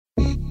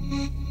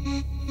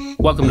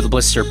Welcome to the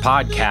Blister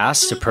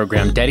Podcast, a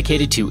program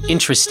dedicated to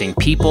interesting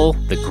people,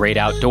 the great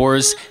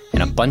outdoors,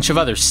 and a bunch of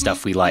other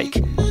stuff we like.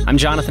 I'm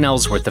Jonathan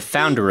Ellsworth, the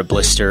founder of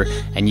Blister,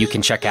 and you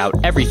can check out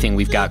everything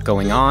we've got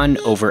going on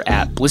over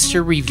at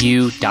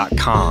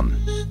blisterreview.com.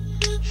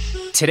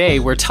 Today,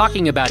 we're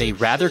talking about a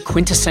rather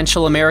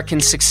quintessential American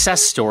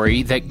success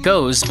story that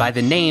goes by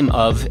the name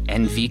of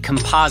ENVE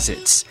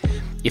Composites.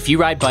 If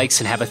you ride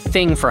bikes and have a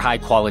thing for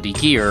high-quality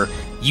gear,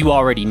 you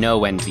already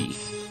know ENVE.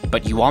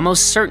 But you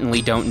almost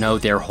certainly don't know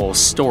their whole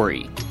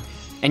story.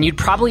 And you'd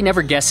probably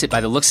never guess it by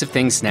the looks of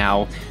things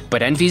now,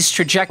 but ENVE's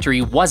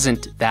trajectory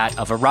wasn't that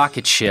of a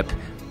rocket ship,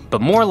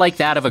 but more like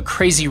that of a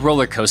crazy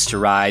roller coaster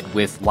ride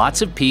with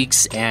lots of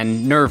peaks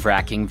and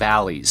nerve-wracking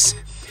valleys.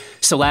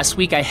 So last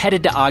week I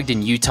headed to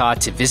Ogden, Utah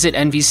to visit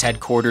ENVE's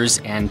headquarters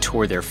and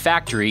tour their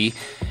factory,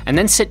 and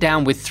then sit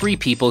down with three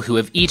people who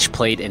have each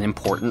played an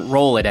important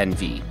role at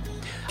ENVE.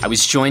 I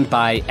was joined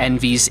by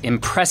ENVE's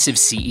impressive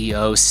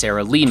CEO,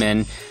 Sarah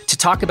Lehman, to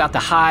talk about the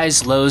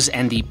highs, lows,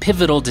 and the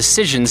pivotal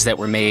decisions that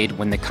were made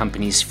when the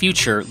company's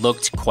future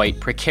looked quite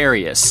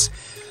precarious.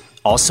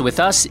 Also with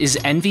us is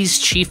ENVE's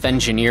chief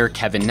engineer,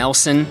 Kevin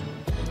Nelson,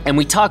 and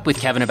we talked with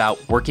Kevin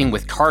about working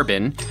with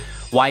carbon,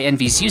 why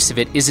ENVE's use of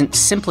it isn't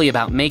simply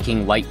about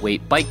making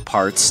lightweight bike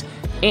parts,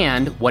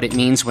 and what it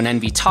means when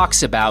ENVE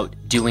talks about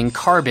doing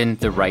carbon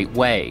the right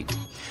way.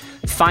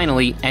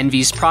 Finally,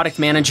 ENVE's product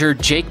manager,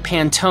 Jake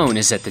Pantone,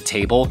 is at the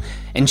table,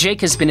 and Jake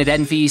has been at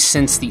ENVE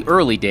since the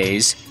early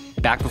days,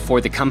 back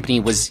before the company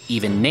was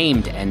even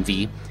named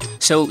ENVE,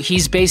 so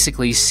he's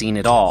basically seen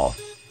it all.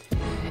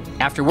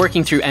 After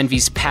working through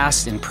ENVE's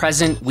past and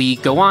present, we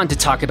go on to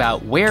talk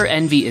about where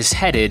ENVE is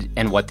headed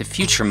and what the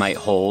future might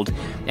hold,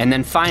 and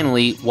then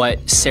finally,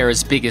 what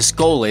Sarah's biggest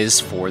goal is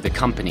for the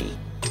company.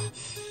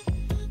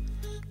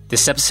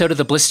 This episode of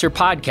the Blister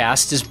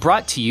Podcast is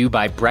brought to you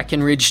by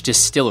Breckenridge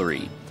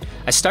Distillery.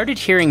 I started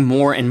hearing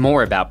more and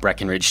more about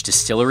Breckenridge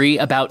Distillery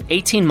about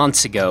 18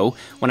 months ago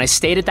when I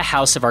stayed at the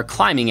house of our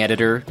climbing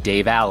editor,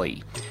 Dave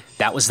Alley.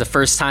 That was the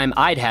first time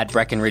I'd had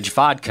Breckenridge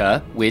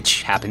vodka,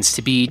 which happens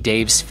to be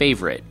Dave's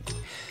favorite.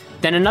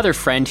 Then another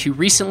friend who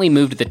recently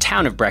moved to the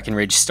town of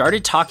Breckenridge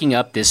started talking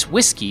up this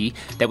whiskey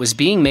that was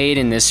being made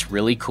in this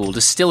really cool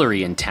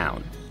distillery in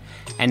town.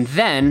 And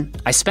then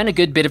I spent a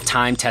good bit of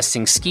time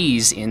testing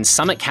skis in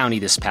Summit County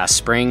this past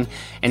spring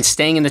and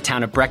staying in the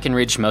town of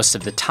Breckenridge most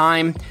of the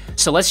time,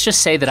 so let's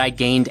just say that I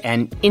gained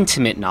an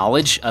intimate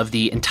knowledge of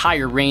the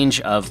entire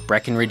range of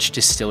Breckenridge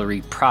Distillery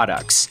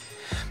products.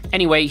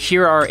 Anyway,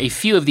 here are a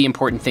few of the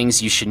important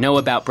things you should know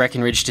about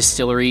Breckenridge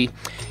Distillery.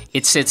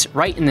 It sits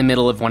right in the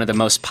middle of one of the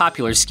most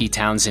popular ski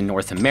towns in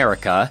North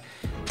America.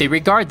 They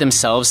regard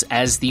themselves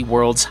as the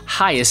world's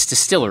highest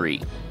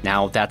distillery.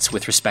 Now, that's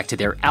with respect to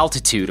their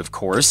altitude, of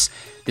course.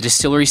 The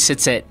distillery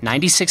sits at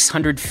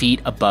 9,600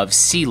 feet above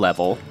sea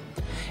level,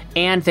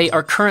 and they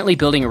are currently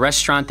building a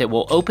restaurant that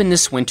will open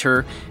this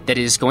winter that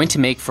is going to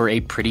make for a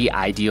pretty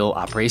ideal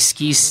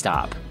après-ski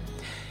stop.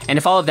 And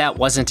if all of that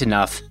wasn't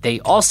enough, they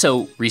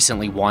also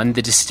recently won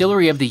the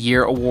Distillery of the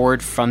Year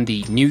award from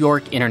the New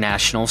York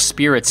International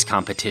Spirits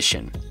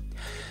Competition.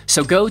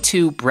 So go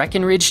to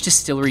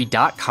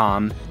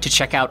BreckenridgeDistillery.com to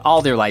check out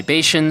all their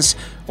libations,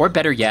 or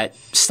better yet,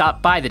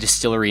 stop by the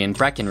distillery in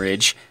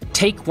Breckenridge,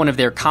 take one of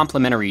their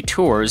complimentary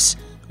tours,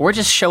 or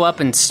just show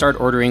up and start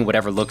ordering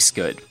whatever looks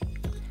good.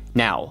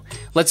 Now,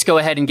 let's go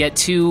ahead and get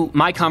to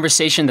my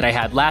conversation that I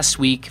had last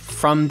week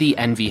from the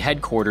ENVE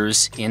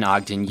headquarters in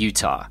Ogden,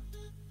 Utah.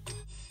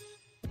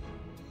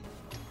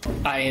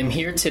 I am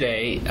here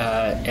today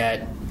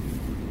at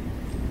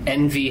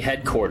ENVE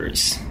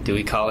headquarters. Do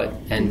we call it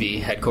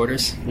ENVE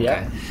headquarters?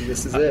 Yeah, okay.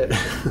 This is it.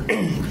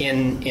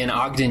 in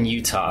Ogden,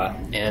 Utah,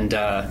 and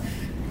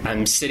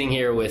I'm sitting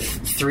here with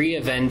three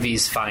of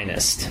ENVE's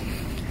finest.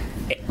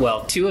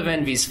 Well, two of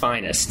ENVE's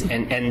finest,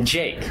 and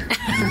Jake.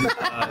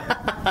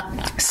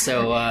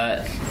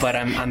 But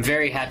I'm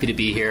very happy to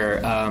be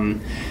here.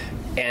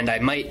 And I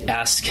might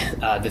ask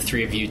the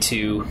three of you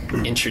to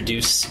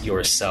introduce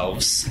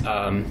yourselves,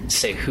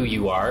 say who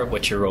you are,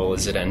 what your role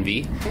is at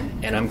ENVE,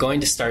 and I'm going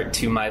to start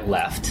to my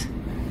left.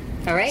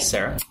 All right.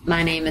 Sarah?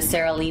 My name is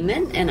Sarah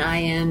Lehman, and I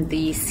am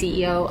the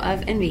CEO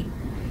of ENVE.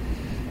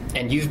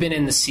 And you've been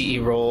in the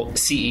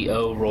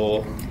CEO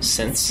role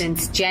since?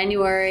 Since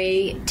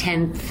January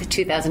 10th,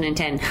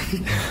 2010,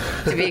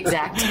 to be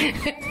exact.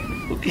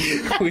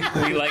 we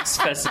like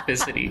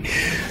specificity.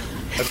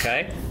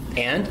 Okay.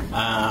 And?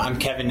 I'm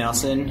Kevin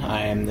Nelson.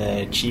 I am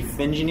the chief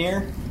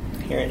engineer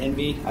here at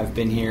ENVE. I've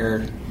been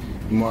here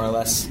more or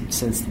less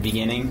since the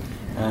beginning,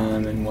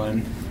 in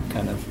one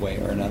kind of way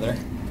or another.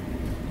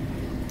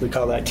 We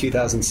call that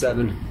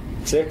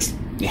 2007-6.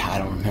 Yeah, I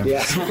don't remember.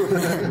 Yeah.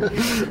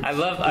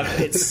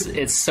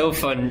 It's so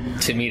fun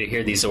to me to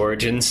hear these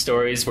origin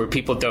stories where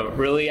people don't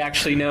really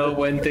actually know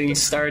when things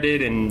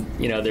started, and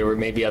there were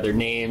maybe other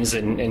names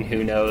and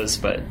who knows,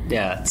 but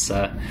yeah, it's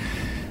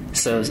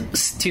so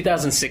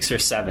 2006 or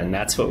 7.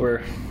 That's how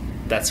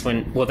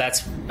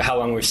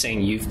long we're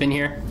saying you've been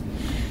here.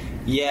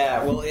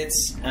 Yeah, well,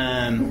 it's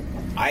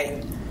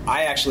I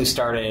actually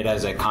started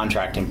as a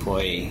contract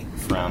employee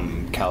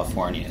from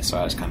California, so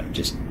I was kind of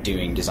just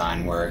doing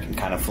design work and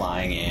kind of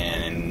flying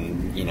in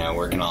and, you know,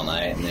 working all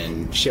night and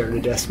then Sharing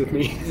a desk with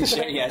me.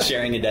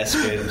 sharing a desk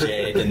with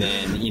Jake, and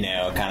then, you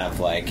know, kind of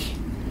like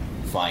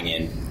flying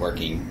in,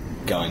 working,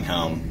 going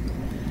home,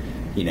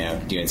 you know,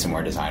 doing some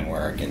more design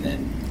work, and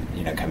then,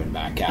 you know, coming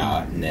back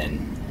out, and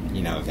then,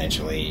 you know,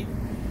 eventually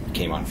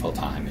came on full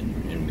time and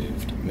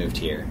moved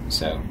here.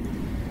 So,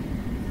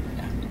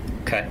 yeah.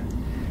 Okay.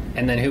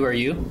 And then who are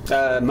you?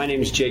 My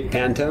name is Jake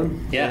Pantone,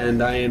 Yeah.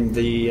 and I am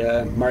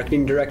the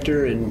marketing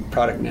director and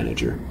product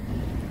manager.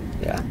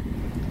 Yeah.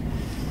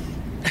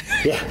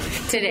 Yeah.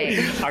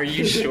 Today. Are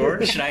you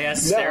sure? Should I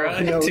ask Sarah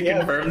no, to yeah.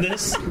 confirm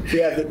this?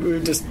 Yeah,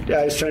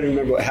 I was trying to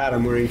remember what hat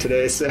I'm wearing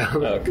today, so.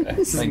 Okay.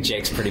 Like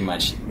Jake's pretty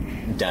much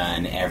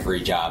done every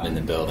job in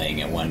the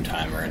building at one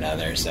time or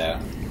another, so.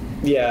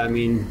 Yeah, I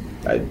mean,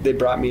 they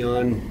brought me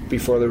on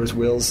before there was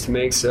wheels to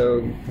make,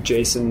 so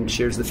Jason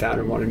Shears, the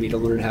founder, wanted me to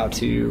learn how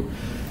to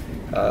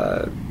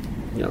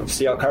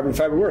see how carbon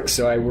fiber works.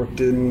 So I worked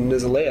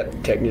as a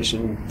layup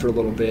technician for a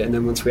little bit, and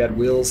then once we had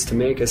wheels to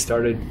make, I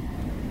started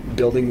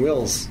building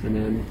wheels, and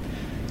then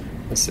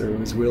once there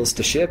was wheels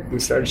to ship, we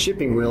started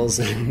shipping wheels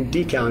and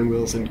decaling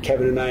wheels, and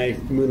Kevin and I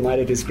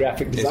moonlighted as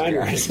graphic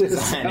designers. So,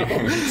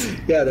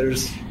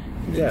 there's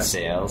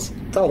Sales.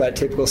 it's all that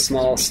typical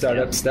small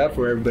startup stuff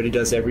where everybody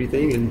does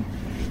everything, and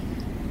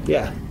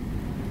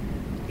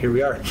here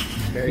we are.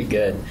 Very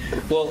good.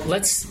 Well,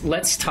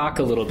 let's talk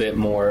a little bit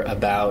more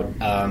about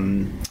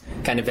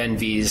kind of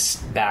Envy's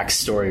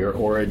backstory or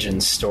origin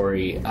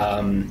story.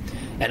 And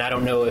I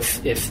don't know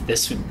if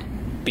this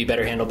would be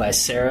better handled by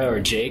Sarah or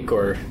Jake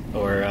or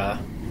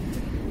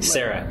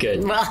Sarah.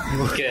 Good.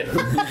 Well, Good.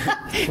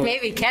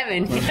 maybe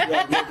Kevin.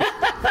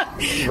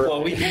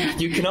 Well,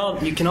 you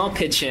can all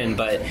pitch in,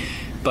 but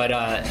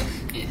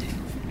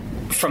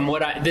from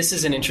what this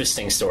is an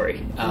interesting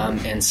story,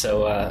 and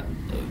so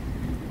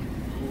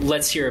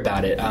let's hear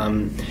about it.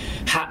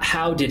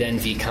 How did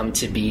Envy come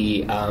to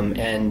be,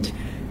 and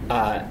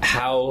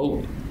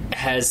how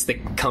has the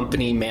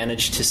company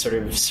managed to sort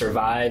of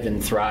survive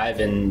and thrive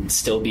and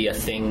still be a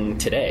thing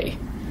today?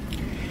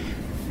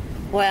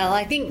 Well,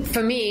 I think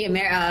for me,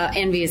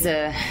 Envy is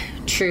a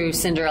true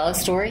Cinderella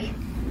story.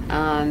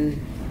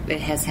 It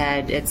has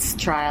had its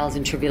trials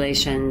and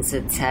tribulations.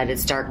 It's had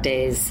its dark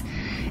days,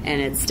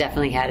 and it's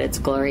definitely had its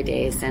glory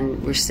days.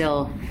 And we're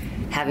still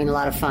having a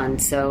lot of fun.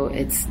 So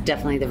it's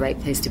definitely the right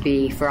place to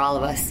be for all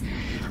of us.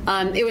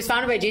 It was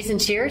founded by Jason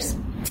Shears.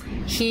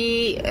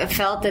 He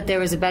felt that there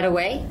was a better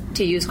way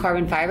to use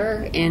carbon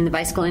fiber in the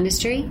bicycle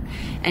industry,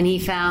 and he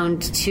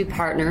found two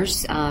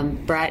partners,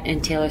 Brett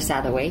and Taylor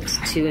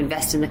Satherwaite, to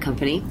invest in the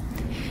company.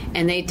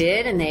 And they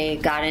did, and they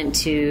got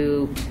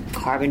into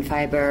carbon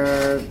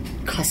fiber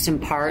custom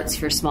parts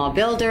for small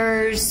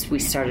builders. We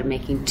started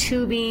making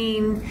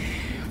tubing.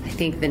 I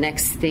think the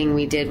next thing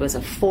we did was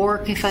a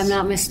fork, if I'm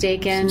not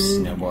mistaken.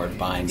 Some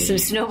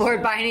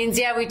snowboard bindings.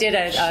 Yeah, we did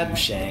a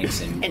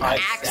shanks and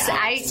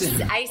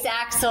ice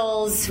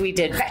axles. We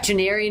did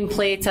veterinarian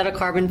plates out of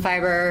carbon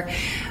fiber.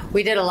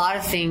 We did a lot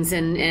of things,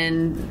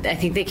 and I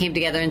think they came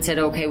together and said,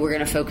 okay, we're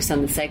going to focus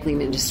on the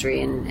cycling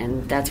industry,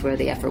 and that's where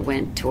the effort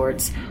went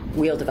towards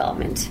wheel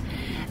development.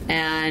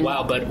 And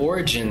Wow, but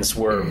origins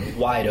were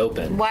wide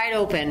open. wide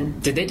open.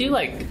 Did they do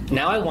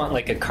now I want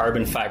a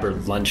carbon fiber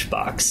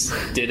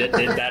lunchbox. Did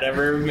that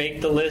ever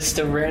make the list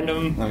of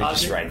random Let me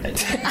objects? just write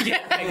that.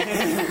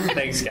 Yeah,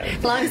 thanks, guys.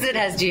 As long as it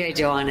has G.I.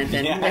 Joe on it,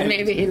 then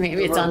maybe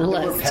it's on the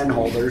There were list. pen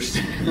holders.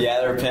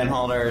 Yeah, there were pin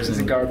holders It's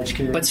a and garbage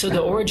can. But so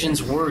the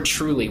origins were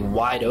truly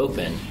wide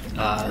open.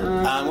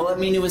 well, I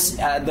mean, it was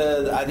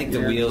I think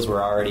the wheels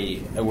were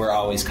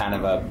always kind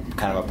of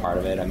a part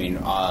of it. I mean,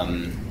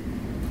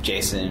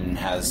 Jason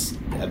has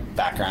a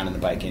background in the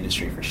bike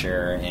industry for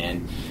sure,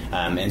 and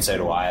so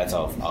do I. That's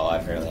all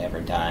I've really ever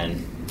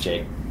done.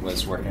 Jake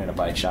was working at a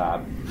bike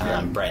shop.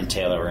 Brett and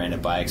Taylor were into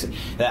bikes.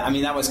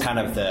 That was kind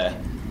of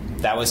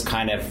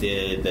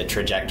the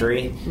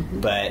trajectory.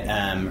 Mm-hmm. But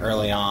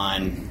early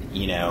on,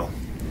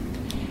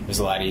 it was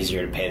a lot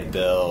easier to pay the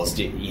bills.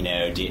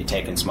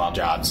 Taking small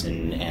jobs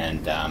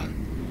and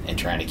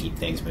trying to keep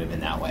things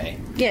moving that way.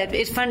 Yeah,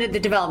 it funded the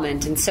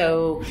development, and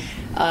so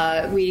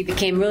we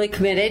became really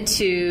committed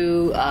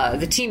to.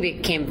 The team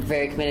became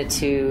very committed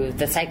to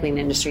the cycling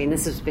industry, and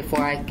this was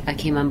before I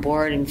came on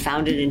board and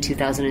founded in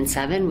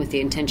 2007 with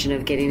the intention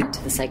of getting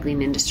into the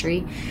cycling industry.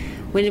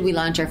 When did we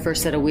launch our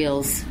first set of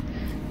wheels?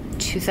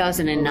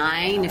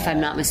 2009, if I'm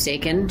not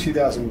mistaken.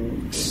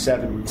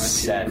 2007 we went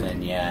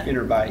to Yeah.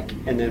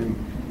 Interbike, and then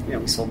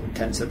we sold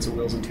 10 sets of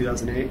wheels in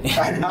 2008.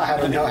 I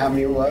don't know how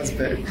many it was,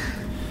 but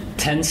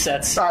 10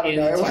 sets I don't in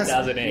know, it was-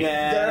 2008.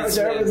 Yeah, There was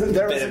a bit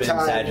a of an time.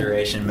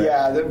 exaggeration, but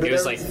yeah, It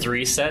was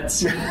 3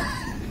 sets.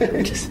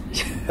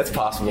 that's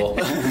possible.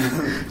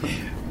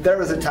 there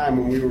was a time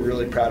when we were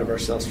really proud of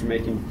ourselves for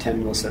making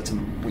 10 wheel sets a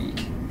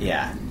week.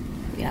 Yeah.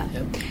 Yeah.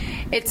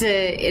 It's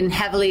a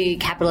heavily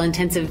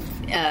capital-intensive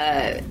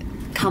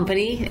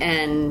company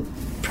and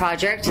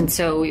project, and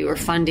so we were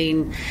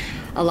funding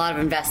a lot of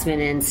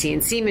investment in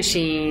CNC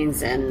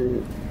machines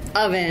and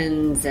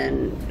ovens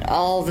and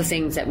all the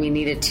things that we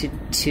needed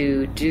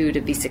to do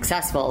to be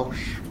successful.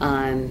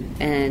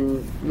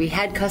 And we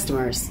had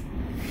customers,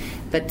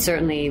 but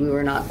certainly we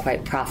were not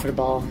quite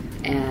profitable.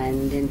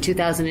 And in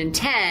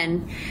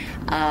 2010,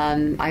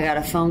 I got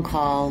a phone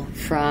call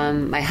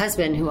from my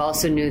husband, who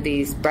also knew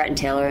these Brett &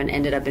 Taylor and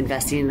ended up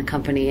investing in the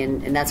company.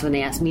 And that's when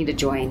they asked me to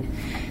join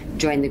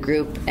the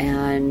group.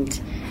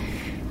 And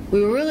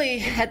we were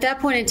really, at that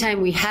point in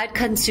time, we had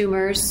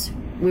consumers.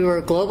 We were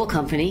a global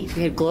company.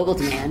 We had global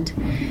demand.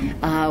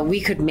 We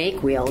could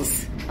make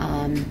wheels,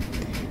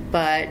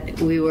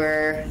 but we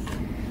were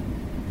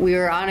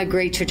on a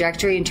great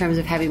trajectory in terms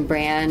of having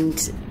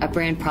a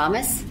brand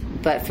promise.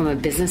 But from a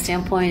business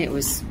standpoint, it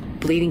was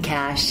bleeding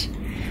cash.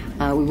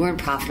 We weren't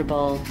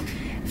profitable.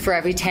 For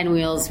every 10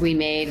 wheels we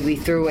made, we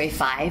threw away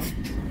 5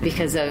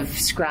 because of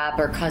scrap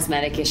or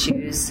cosmetic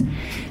issues.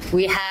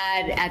 We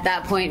had, at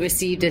that point,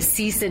 received a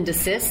cease and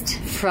desist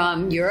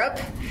from Europe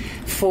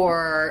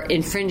for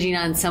infringing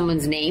on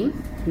someone's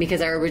name,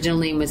 because our original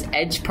name was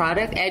Edge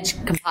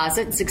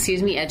Composites.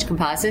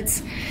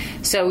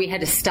 So we had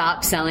to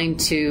stop selling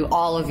to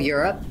all of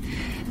Europe.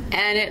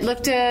 And it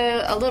looked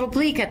a little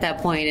bleak at that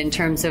point in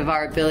terms of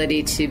our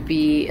ability to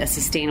be a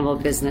sustainable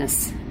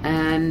business.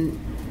 And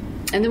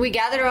then we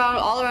gathered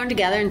all around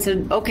together and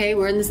said, okay,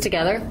 we're in this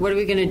together. What are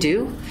we going to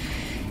do?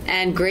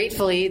 And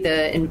gratefully,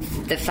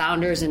 the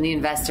founders and the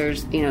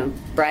investors,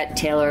 Brett,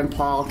 Taylor, and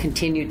Paul,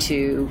 continued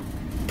to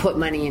put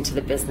money into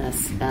the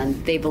business.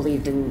 And they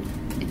believed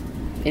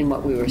in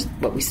what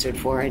we stood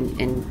for.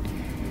 And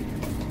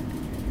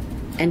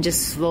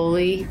just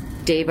slowly,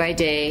 day by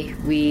day,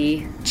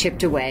 we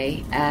chipped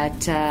away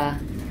at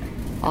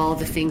all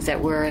the things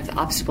that were the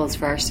obstacles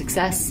for our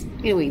success.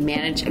 We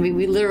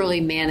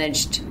literally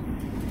managed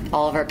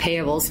all of our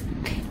payables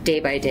day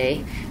by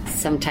day.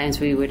 Sometimes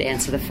we would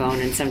answer the phone,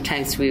 and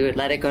sometimes we would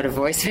let it go to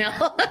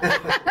voicemail.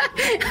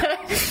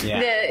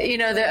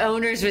 Yeah. The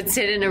owners would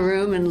sit in a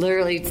room and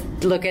literally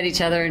look at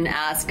each other and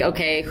ask,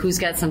 okay, who's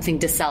got something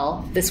to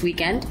sell this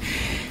weekend?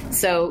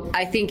 So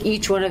I think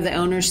each one of the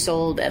owners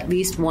sold at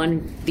least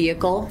one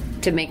vehicle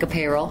to make a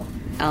payroll.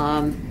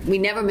 We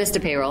never missed a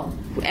payroll,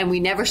 and we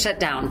never shut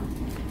down.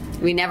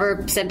 We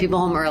never sent people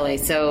home early.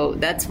 So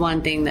that's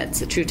one thing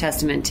that's a true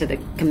testament to the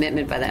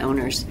commitment by the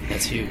owners.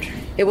 That's huge.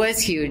 It was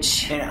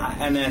huge.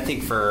 And I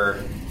think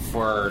for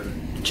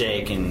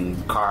Jake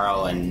and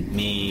Carl and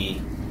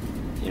me,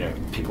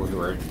 people who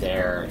were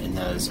there in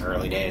those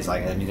early days,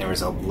 there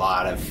was a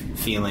lot of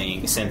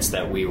feeling, sense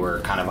that we were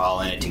kind of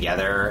all in it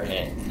together,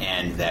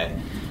 and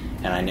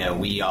I know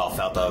we all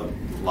felt a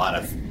lot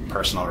of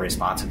personal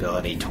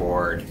responsibility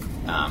toward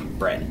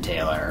Brett and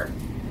Taylor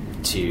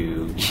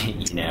to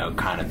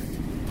kind of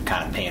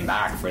paying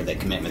back for the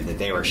commitment that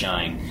they were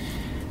showing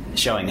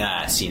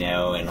us,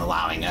 and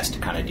allowing us to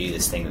kind of do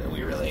this thing that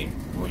we really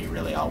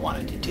all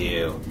wanted to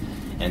do.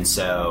 And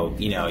so,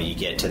 you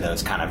get to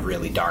those kind of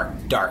really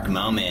dark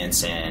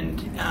moments,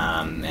 and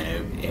I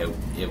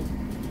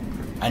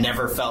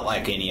never felt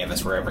like any of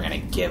us were ever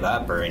going to give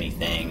up or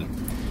anything,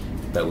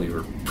 but we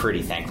were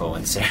pretty thankful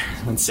when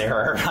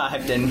Sarah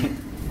arrived and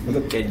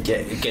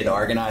could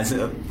organize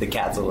the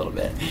cats a little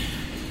bit.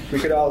 We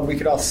could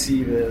all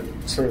see the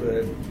sort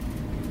of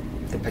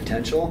the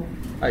potential.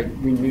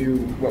 We knew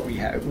what we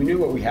had. We knew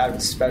what we had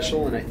was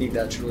special, and I think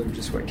that's really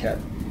just what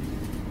kept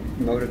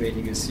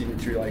motivating us even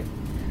through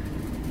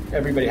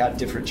everybody had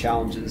different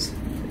challenges,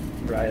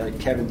 right? Like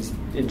Kevin's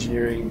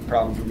engineering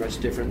problems were much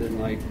different than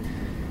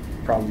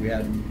problems we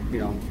had,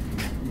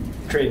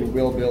 creating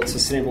wheel build,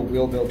 sustainable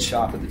wheel build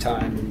shop at the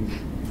time,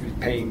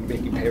 and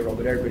making payroll.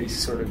 But everybody's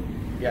sort of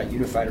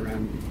unified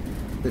around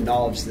the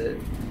knowledge that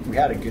we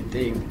had a good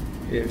thing.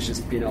 It was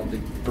just being able to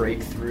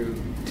break through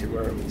to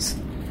where it was.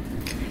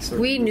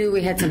 We knew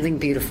we had something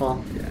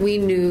beautiful. Yeah. We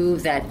knew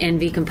that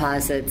NV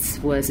Composites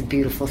was a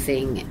beautiful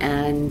thing,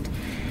 and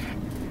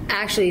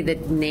actually the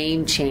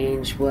name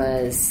change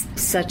was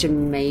such a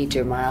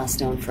major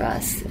milestone for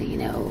us.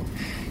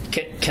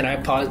 Can I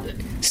pause?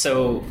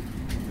 So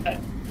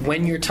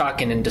when you're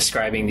talking and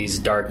describing these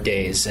dark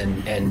days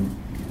and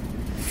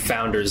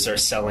founders are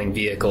selling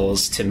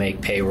vehicles to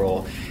make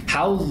payroll,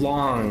 how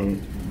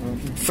long,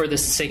 for the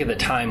sake of the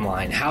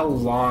timeline, how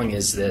long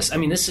is this? I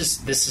mean, this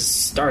is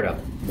startup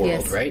world,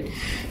 yes. Right?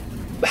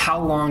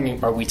 How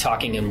long are we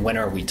talking, and when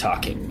are we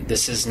talking?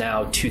 This is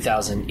now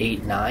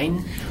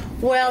 2008-9?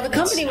 Well, the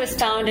company was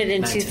founded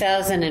in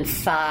 2007,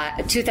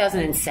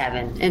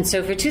 and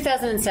so for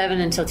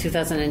 2007 until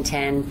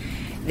 2010,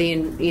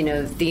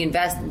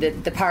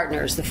 the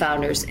partners, the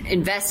founders,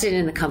 invested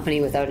in the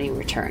company without any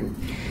return.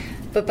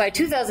 But by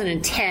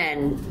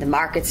 2010, the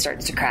market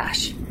starts to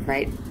crash,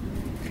 right?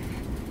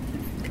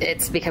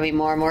 It's becoming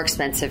more and more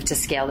expensive to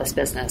scale this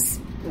business.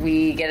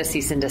 We get a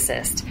cease and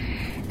desist.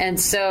 And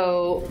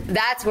so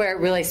that's where it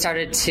really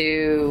started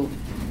to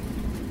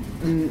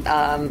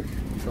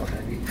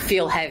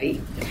feel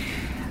heavy.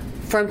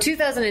 From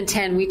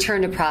 2010, we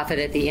turned a profit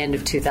at the end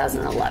of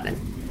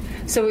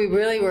 2011. So we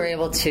really were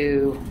able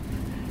to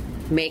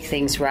make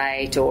things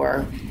right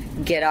or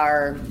get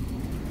our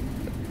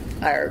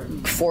our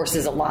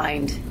forces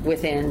aligned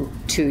within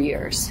 2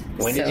 years.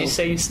 When did you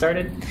say you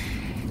started?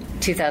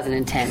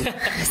 2010.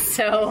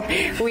 So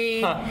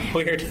we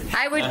weird.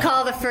 I would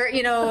call the first,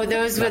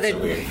 those were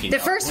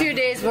the first few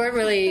days weren't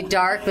really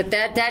dark, but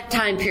that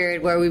time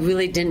period where we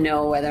really didn't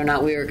know whether or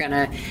not we were going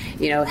to,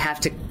 have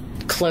to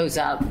close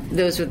up,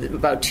 those were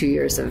about 2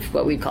 years of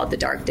what we called the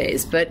dark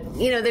days. But,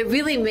 they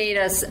really made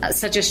us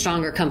such a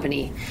stronger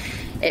company.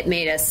 It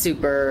made us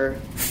super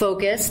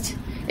focused.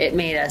 It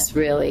made us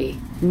really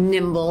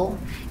nimble.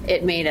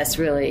 It made us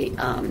really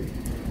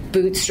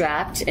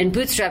bootstrapped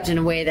in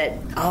a way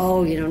that,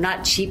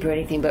 not cheap or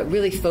anything, but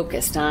really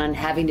focused on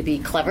having to be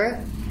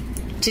clever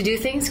to do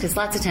things, because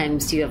lots of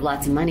times you have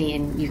lots of money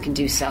and you can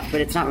do stuff, but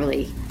it's not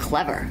really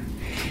clever.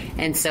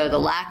 And so the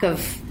lack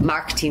of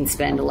marketing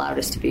spend allowed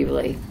us to be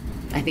really,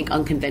 I think,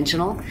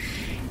 unconventional.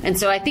 And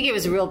so I think it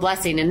was a real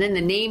blessing. And then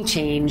the name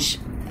change,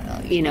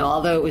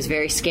 although it was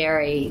very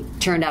scary,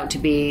 turned out to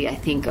be, I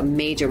think, a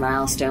major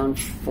milestone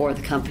for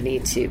the company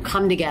to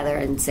come together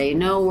and say,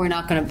 no, we're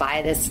not going to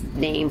buy this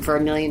name for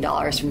 $1 million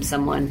from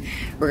someone.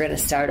 We're going to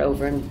start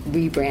over and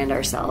rebrand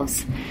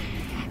ourselves.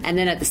 And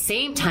then at the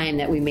same time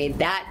that we made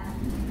that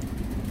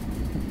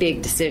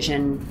big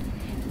decision,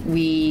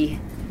 we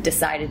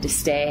decided to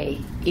stay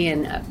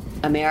in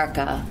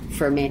America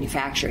for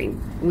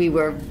manufacturing. We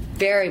were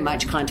very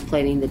much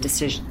contemplating the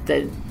decision,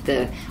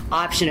 the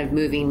option of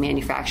moving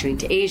manufacturing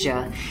to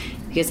Asia,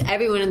 because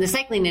everyone in the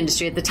cycling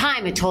industry at the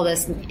time had told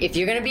us, if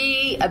you're going to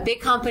be a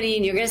big company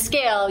and you're going to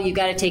scale, you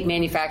got to take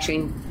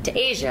manufacturing to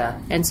Asia.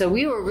 And so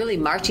we were really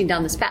marching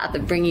down this path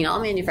of bringing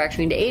all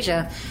manufacturing to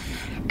Asia.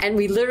 And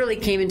we literally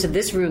came into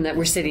this room that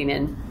we're sitting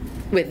in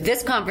with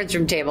this conference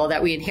room table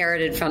that we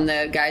inherited from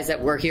the guys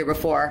that were here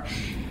before.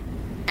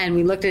 And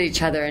we looked at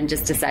each other and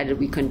just decided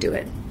we couldn't do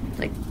it.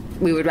 Like,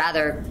 we would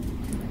rather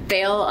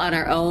fail on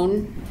our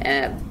own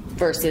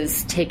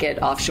versus take it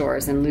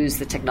offshores and lose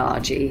the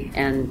technology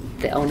and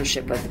the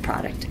ownership of the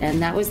product.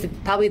 And that was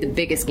probably the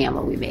biggest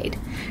gamble we made,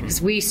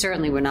 because we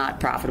certainly were not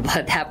profitable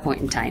at that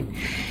point in time.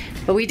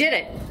 But we did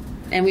it.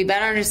 And we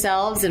bet on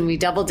ourselves, and we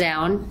doubled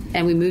down,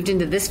 and we moved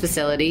into this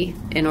facility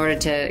in order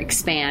to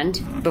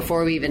expand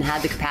before we even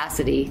had the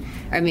capacity,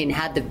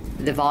 had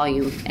the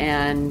volume.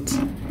 And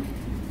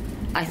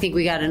I think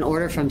we got an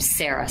order from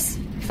Ceres,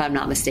 if I'm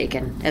not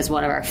mistaken, as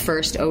one of our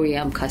first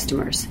OEM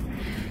customers.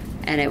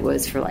 And it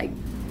was for like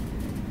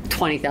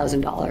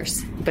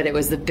 $20,000. But it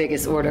was the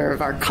biggest order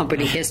of our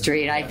company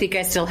history. And I think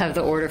I still have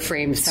the order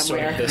frame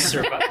somewhere. The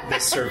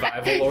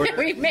survival order?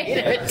 We made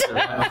it.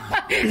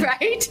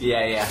 Right?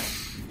 Yeah.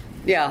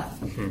 Yeah.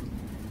 Mm-hmm.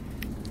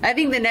 I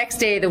think the next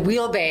day, the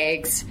wheel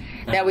bags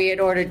that we had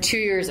ordered 2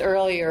 years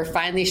earlier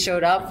finally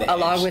showed up,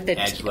 along with the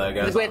Edge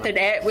logo, with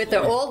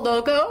the old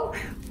logo,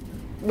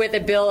 with a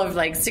bill of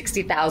like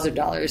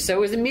 $60,000. So it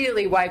was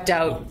immediately wiped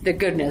out the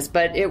goodness,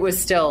 but it was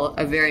still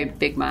a very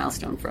big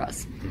milestone for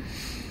us.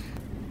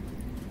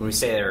 When we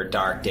say there were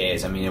dark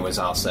days, it was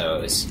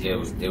also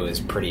it was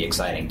pretty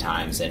exciting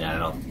times, and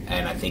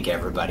I think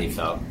everybody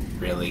felt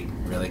really,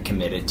 really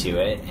committed to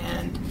it.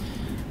 And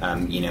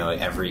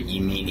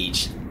you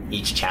meet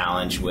each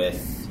challenge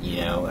with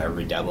a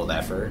redoubled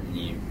effort.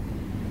 You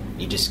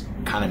just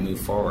kind of move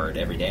forward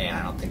every day, and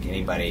I don't think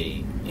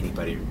anybody.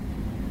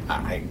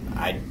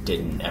 I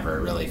didn't ever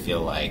really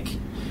feel like,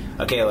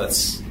 okay,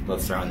 let's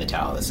throw in the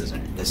towel. This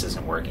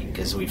isn't working,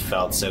 because we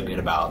felt so good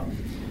about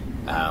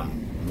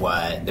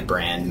what the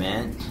brand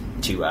meant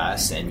to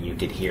us, and you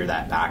could hear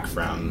that back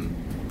from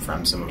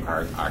some of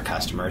our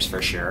customers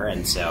for sure.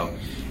 And so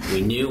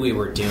we knew we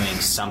were doing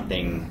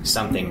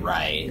something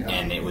right,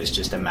 and it was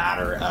just a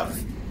matter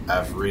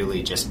of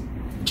really just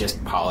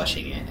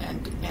polishing it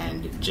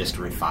and just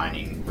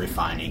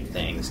refining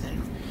things,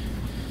 and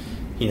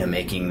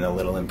making the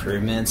little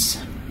improvements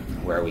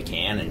where we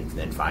can, and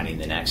then finding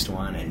the next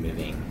one and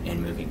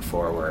moving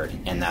forward.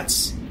 And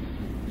that's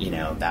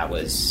that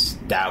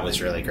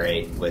was really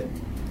great with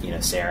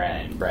Sarah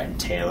and Brett and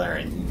Taylor,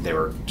 and they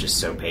were just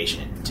so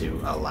patient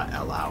to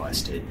allow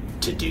us to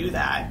do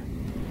that,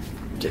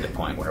 to the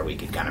point where we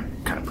could kind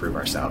of prove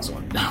ourselves.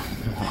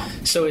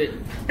 So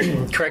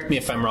correct me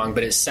if I'm wrong,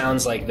 but it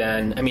sounds like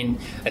then,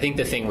 I think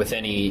the thing with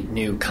any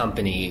new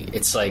company,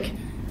 it's like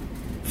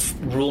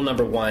rule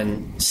number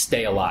one,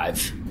 stay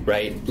alive,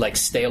 right? Like,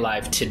 stay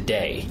alive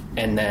today,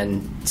 and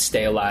then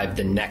stay alive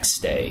the next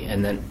day,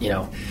 and then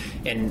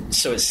and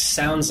so it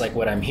sounds like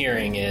what I'm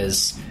hearing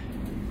is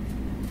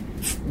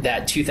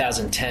that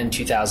 2010,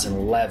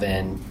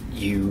 2011,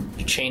 you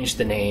changed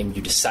the name,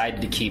 you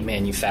decided to keep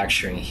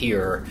manufacturing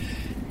here,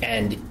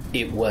 and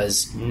it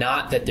was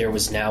not that there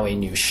was now a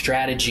new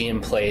strategy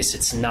in place.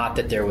 It's not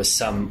that there was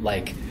some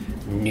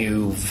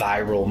new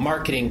viral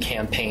marketing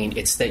campaign.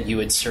 It's that you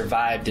had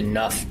survived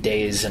enough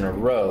days in a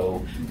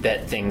row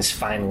that things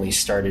finally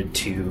started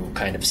to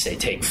kind of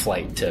take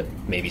flight, to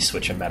maybe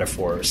switch a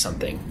metaphor or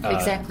something.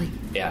 Exactly.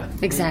 Yeah.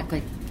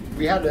 Exactly.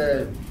 We had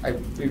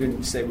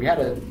we had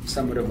a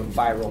somewhat of a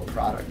viral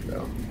product,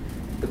 though.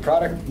 The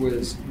product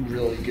was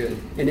really good,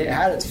 and it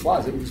had its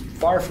flaws. It was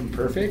far from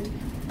perfect,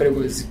 but it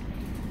was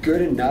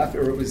good enough,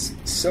 or it was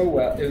so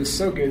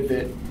good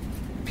that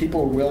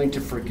people were willing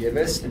to forgive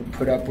us and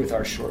put up with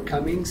our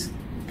shortcomings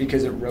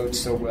because it rode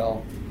so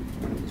well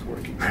when it was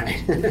working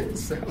right.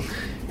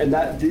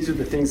 These are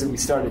the things that we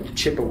started to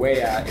chip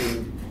away at,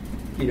 and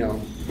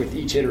with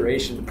each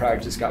iteration, the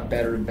product just got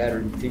better and better,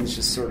 and things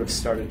just sort of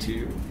started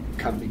to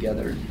come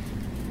together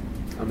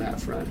on that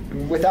front. I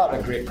mean, without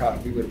a great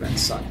product, we would have been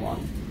sunk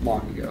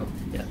long ago.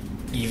 Yeah.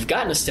 You've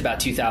gotten us to about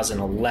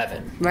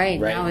 2011. Right,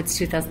 now it's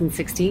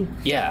 2016.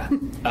 Yeah.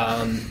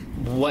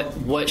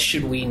 What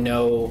should we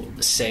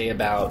say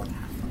about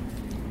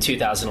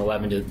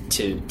 2011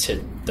 to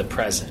the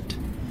present?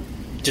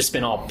 Just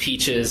been all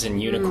peaches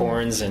and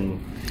unicorns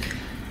and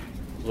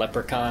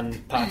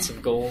leprechaun pots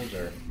of gold,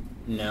 or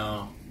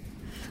no?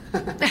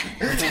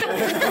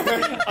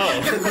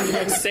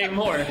 Say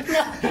more.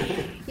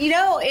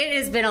 It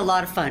has been a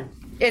lot of fun.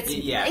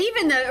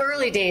 Even the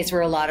early days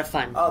were a lot of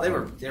fun. Oh, they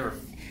were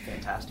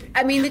fantastic.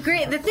 I mean, the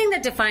thing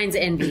that defines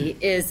Envy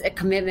is a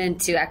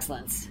commitment to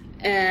excellence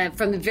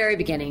from the very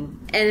beginning,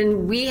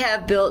 and we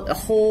have built a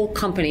whole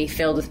company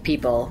filled with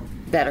people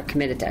that are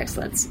committed to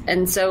excellence.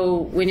 And so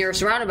when you're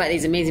surrounded by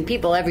these amazing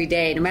people every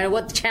day, no matter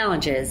what the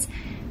challenge is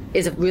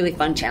a really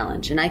fun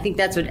challenge. And I think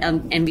that's what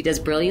Envy does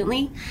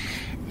brilliantly.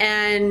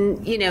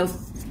 And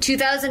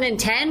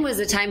 2010 was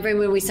the time frame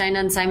when we signed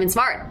on Simon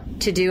Smart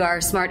to do our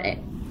Smart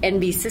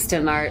Envy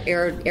system, our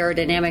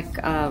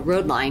aerodynamic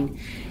road line.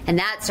 And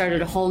that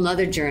started a whole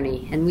nother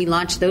journey. And we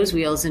launched those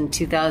wheels in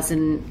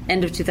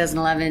end of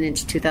 2011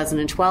 into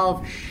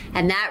 2012.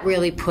 And that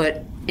really put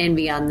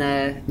Envy on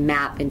the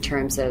map in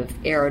terms of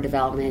aero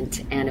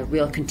development and a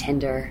real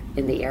contender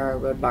in the aero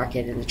road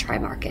market and the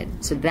tri-market.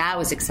 So that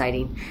was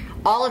exciting.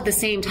 All at the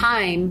same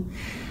time,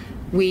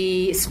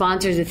 we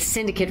sponsored the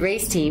Syndicate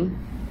race team,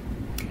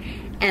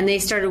 and they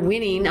started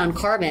winning on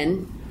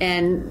carbon.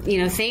 And,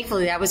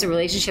 thankfully, that was a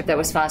relationship that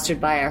was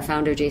fostered by our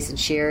founder, Jason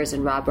Shears,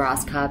 and Rob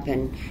Roscup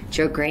and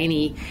Joe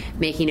Graney,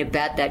 making a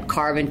bet that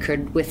carbon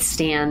could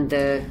withstand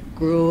the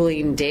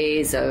grueling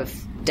days of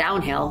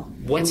downhill.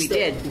 And we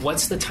did.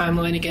 What's the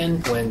timeline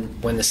again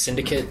when the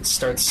Syndicate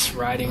starts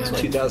riding on it?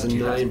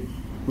 2009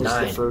 was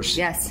the first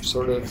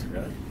sort of.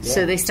 Yeah.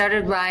 So they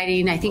started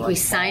riding. I think we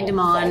signed them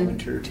on.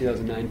 Winter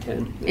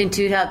 2009-10. In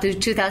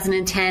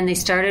 2010, they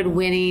started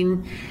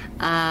winning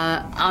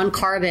on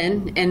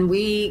carbon, and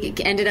we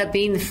ended up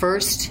being the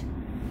first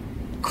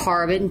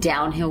carbon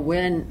downhill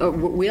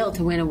wheel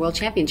to win a world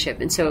championship.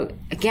 And so,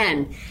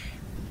 again,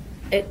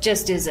 it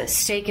just is a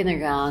stake in the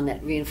ground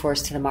that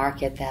reinforced to the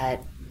market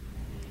that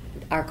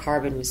our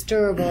carbon was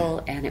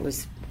durable, and it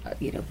was,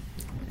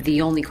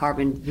 the only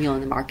carbon wheel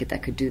in the market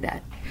that could do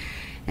that.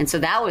 And so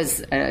that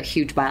was a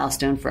huge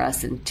milestone for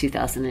us in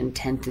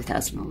 2010,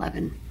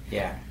 2011.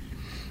 Yeah.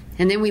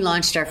 And then we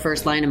launched our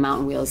first line of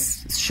mountain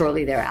wheels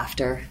shortly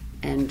thereafter,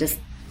 and just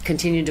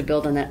continued to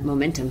build on that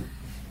momentum.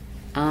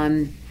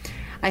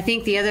 I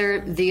think the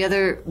other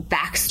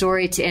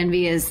backstory to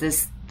Envy is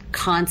this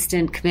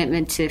constant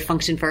commitment to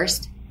function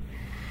first.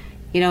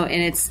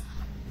 And it's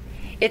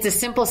a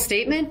simple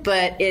statement,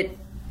 but it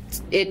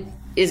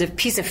is a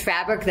piece of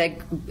fabric that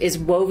is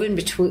woven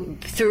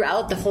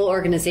throughout the whole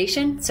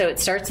organization. So it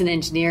starts in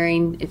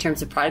engineering in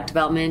terms of product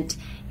development.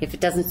 If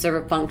it doesn't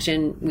serve a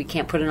function, we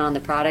can't put it on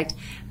the product.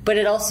 But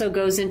it also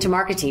goes into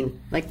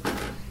marketing. Like,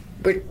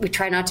 we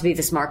try not to be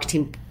this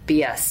marketing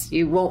BS.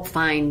 You won't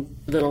find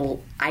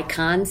little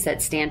icons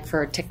that stand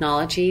for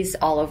technologies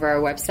all over our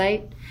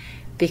website,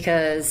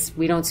 because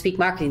we don't speak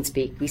marketing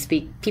speak. We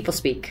speak people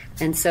speak.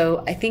 And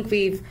so I think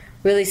we've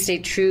really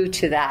stayed true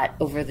to that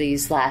over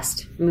these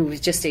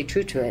we've just stayed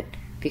true to it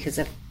because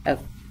of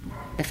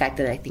the fact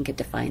that I think it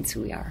defines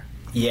who we are.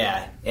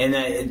 Yeah,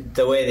 and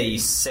the way that you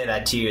say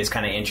that too is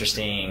kind of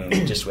interesting,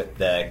 just with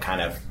the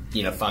kind of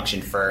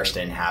function first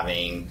and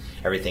having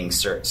everything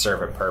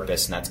serve a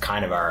purpose, and that's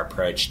kind of our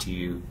approach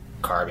to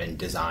carbon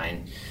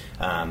design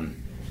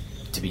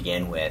to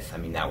begin with. I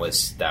mean, that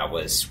was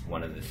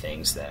one of the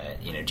things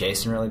that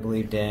Jason really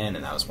believed in,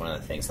 and that was one of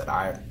the things that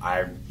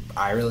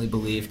I really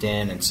believed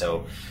in. And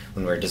so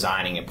when we were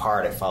designing a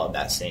part, it followed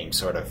that same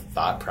sort of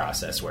thought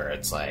process where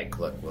it's like,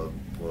 look,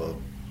 we'll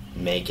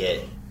make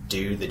it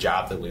do the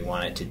job that we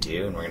want it to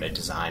do, and we're going to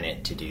design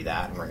it to do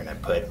that, and we're going to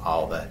put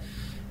all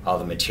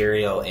the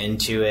material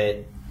into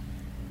it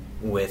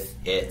with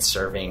it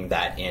serving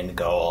that end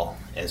goal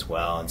as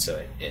well. And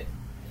so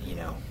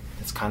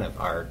it's kind of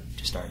our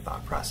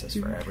thought process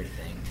for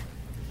everything.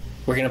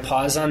 We're going to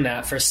pause on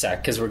that for a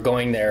sec because we're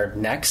going there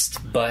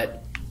next,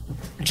 but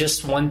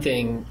just one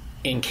thing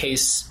in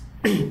case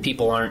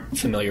people aren't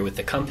familiar with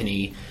the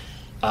company,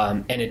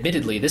 and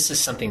admittedly this is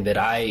something that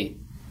I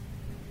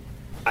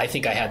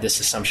think I had this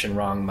assumption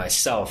wrong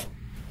myself.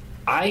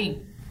 I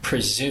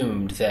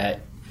presumed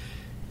that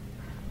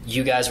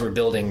you guys were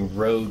building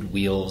road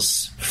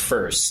wheels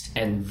first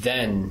and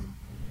then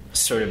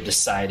sort of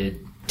decided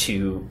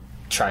to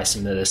try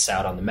some of this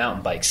out on the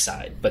mountain bike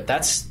side, but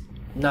that's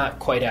not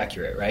quite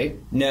accurate, right?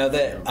 No,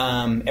 that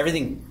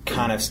everything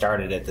kind of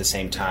started at the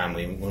same time.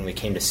 When we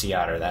came to Sea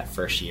Otter that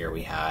first year,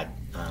 we had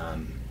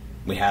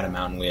a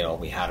mountain wheel,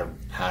 we had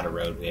a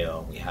road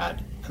wheel, we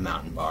had a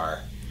mountain bar,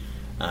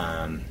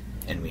 and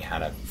we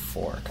had a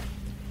fork,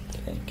 I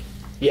think.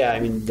 Yeah, I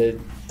mean,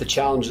 the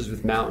challenges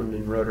with mountain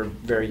and road are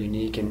very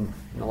unique, and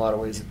in a lot of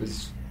ways it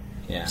was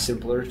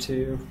simpler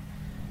to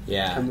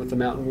come with the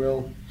mountain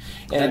wheel.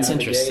 And that's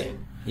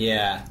interesting.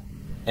 Yeah,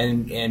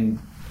 and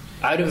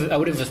I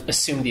would have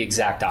assumed the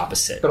exact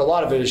opposite. But a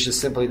lot of it is just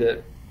simply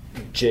that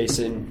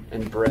Jason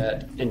and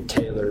Brett and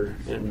Taylor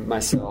and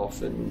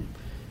myself and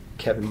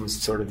Kevin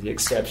was sort of the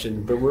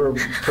exception, but we're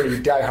pretty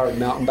diehard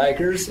mountain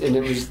bikers, and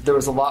there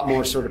was a lot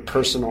more sort of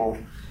personal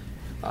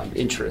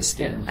interest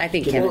in. I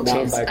think Kevin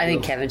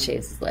shaved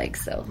his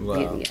legs, so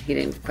he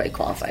didn't quite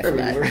qualify for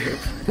that.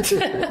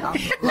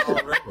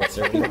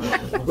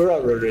 We're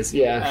all roaders,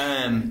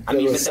 yeah. I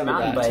mean, with the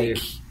mountain bike,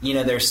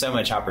 there's so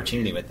much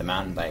opportunity with the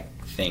mountain bike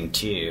thing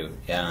too,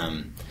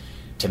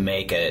 to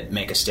make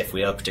a stiff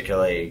wheel,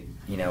 particularly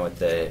with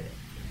the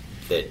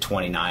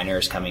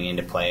 29ers coming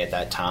into play at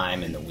that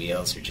time, and the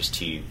wheels are just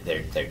too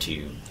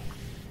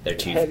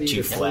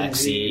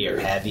flexy or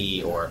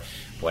heavy or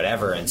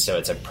whatever, and so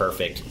it's a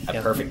perfect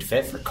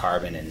fit for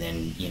carbon. And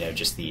then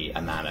just the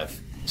amount of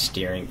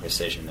steering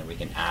precision that we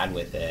can add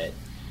with it,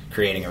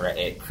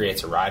 it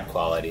creates a ride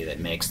quality that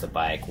makes the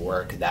bike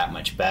work that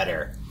much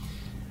better.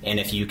 And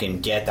if you can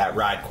get that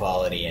ride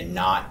quality and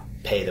not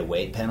pay the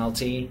weight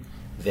penalty,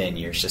 then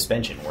your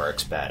suspension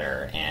works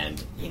better,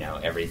 and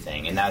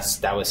everything. And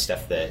that was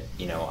stuff that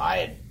I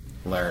had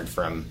learned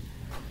from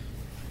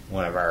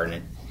one of our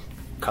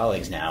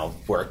colleagues now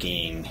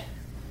working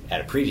at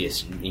a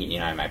previous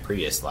in my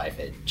previous life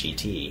at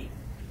GT,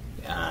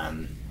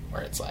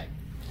 where it's like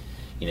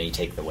you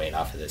take the weight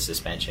off of the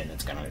suspension,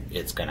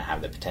 it's gonna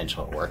have the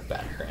potential to work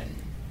better.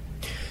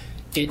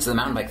 And so the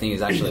mountain bike thing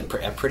is actually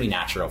a pretty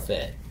natural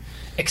fit,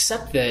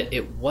 except that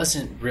it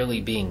wasn't really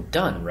being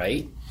done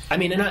right. I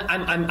mean, and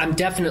I'm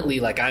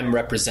definitely I'm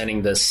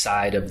representing the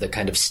side of the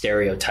kind of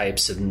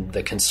stereotypes and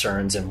the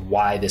concerns and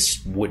why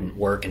this wouldn't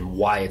work and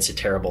why it's a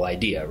terrible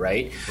idea,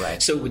 right?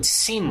 Right. So it would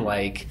seem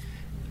like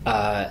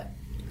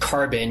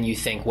carbon, you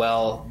think,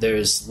 well,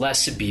 there's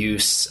less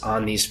abuse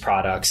on these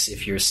products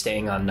if you're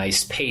staying on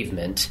nice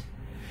pavement.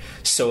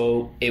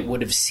 So it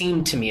would have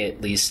seemed to me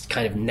at least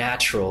kind of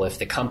natural if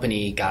the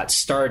company got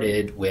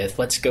started with,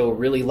 let's go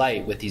really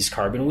light with these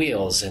carbon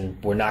wheels,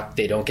 and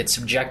they don't get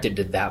subjected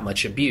to that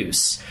much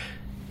abuse,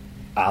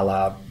 a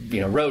la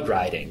road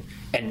riding.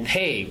 And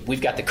hey,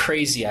 we've got the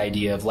crazy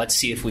idea of let's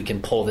see if we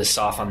can pull this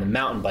off on the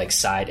mountain bike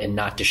side and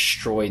not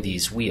destroy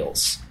these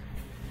wheels.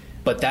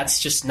 But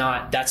that's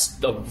not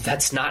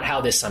how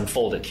this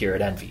unfolded here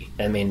at Envy.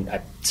 I mean,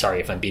 sorry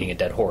if I'm beating a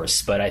dead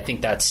horse, but I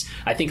think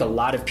a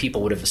lot of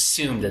people would have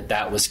assumed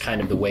that was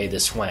kind of the way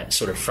this went,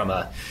 sort of from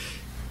a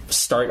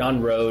start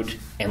on road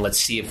and let's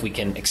see if we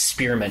can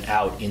experiment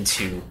out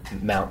into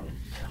mountain.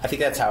 I think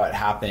that's how it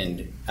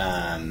happened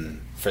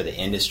for the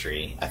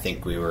industry. I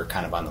think we were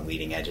kind of on the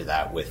leading edge of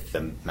that with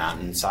the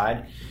mountain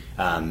side,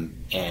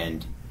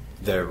 and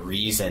the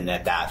reason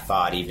that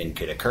thought even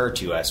could occur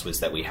to us was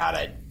that we had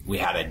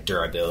a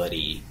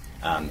durability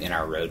in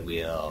our road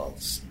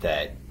wheels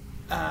that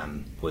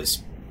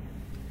was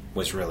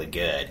really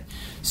good.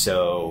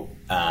 So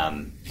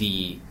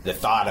the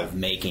thought of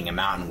making a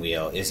mountain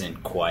wheel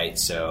isn't quite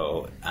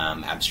so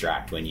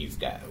abstract when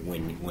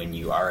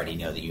you already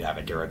know that you have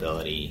a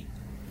durability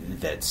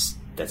that's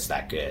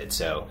that good.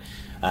 So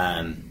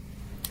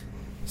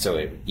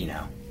it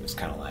it was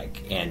kind of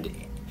like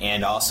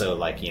and also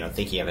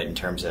thinking of it in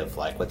terms of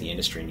what the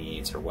industry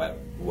needs or what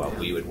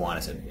we would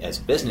want as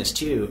a business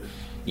too.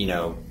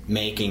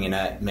 Making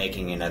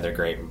another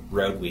great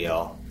road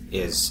wheel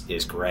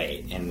is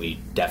great, and we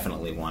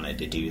definitely wanted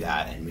to do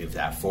that and move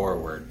that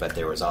forward. But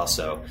there was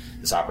also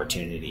this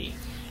opportunity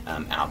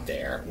out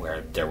there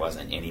where there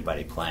wasn't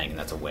anybody playing, and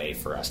that's a way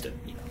for us to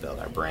build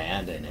our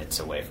brand, and it's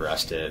a way for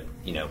us to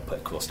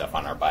put cool stuff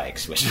on our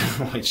bikes, which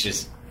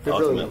is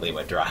ultimately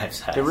what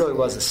drives us. There really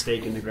was a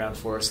stake in the ground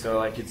for us,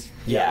 though.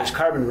 There's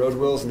carbon road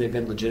wheels, and they've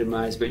been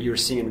legitimized, but you were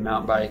seeing the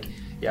mountain bike.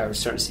 Yeah, we're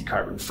starting to see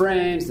carbon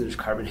frames, there's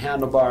carbon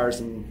handlebars,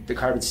 and the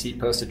carbon seat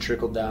post had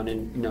trickled down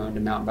into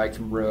mountain bike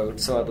from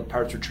road. So all the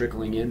parts were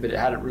trickling in, but it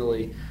hadn't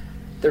really.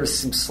 There was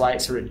some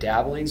slight sort of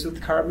dabblings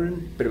with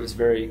carbon, but it was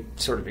very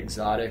sort of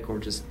exotic or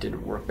just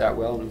didn't work that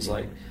well. And it was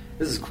like,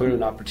 this is clearly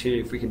an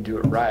opportunity if we can do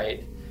it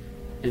right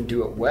and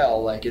do it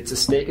well. It's a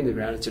stake in the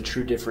ground. It's a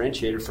true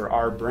differentiator for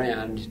our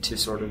brand to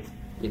sort of,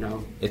 be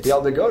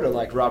able to go to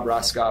Rob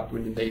Roskop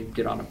when they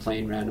get on a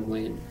plane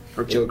randomly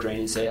or Joe Graney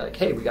and say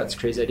hey, we got this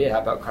crazy idea.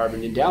 How about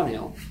carbon in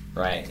downhill?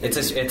 Right. It's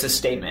a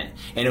statement,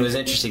 and it was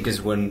interesting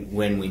because when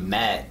we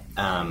met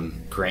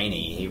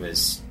Graney, he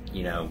was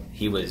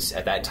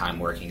at that time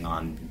working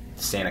on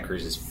Santa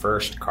Cruz's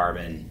first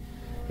carbon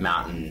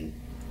mountain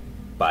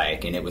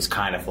bike, and it was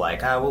kind of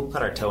we'll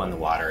put our toe in the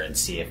water and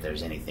see if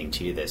there's anything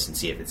to this and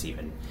see if it's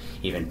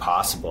even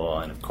possible.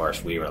 And of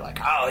course we were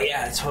oh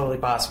yeah, it's totally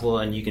possible,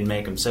 and you can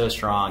make them so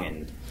strong,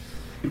 and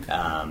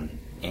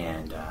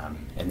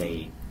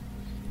they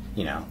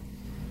yeah,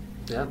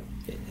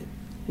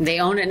 they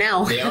own it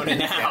now.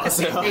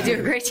 So. They do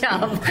a great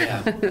job.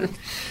 Yeah.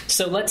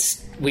 So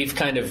we've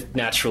kind of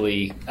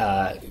naturally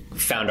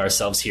found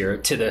ourselves here,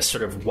 to the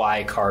sort of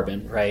why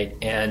carbon, right?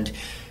 And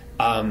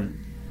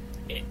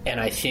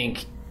I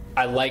think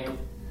I like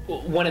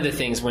one of the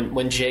things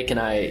when Jake and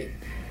I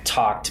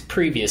talked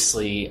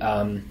previously.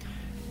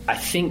 I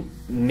think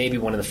maybe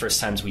one of the first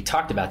times we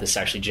talked about this,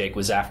 actually, Jake,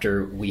 was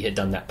after we had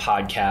done that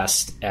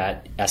podcast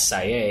at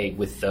SIA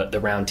with the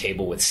round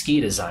table with ski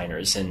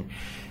designers. And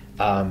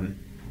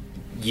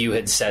you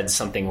had said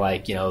something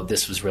like,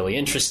 this was really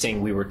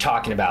interesting. We were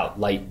talking about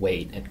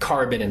lightweight and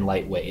carbon and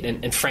lightweight.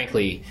 And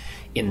frankly,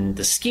 in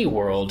the ski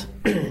world,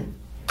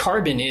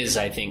 carbon is,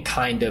 I think,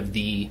 kind of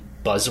the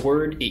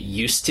buzzword. It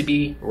used to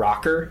be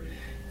rocker.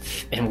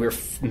 And we're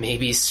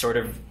maybe sort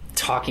of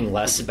talking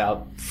less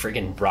about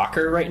friggin'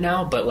 rocker right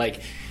now, but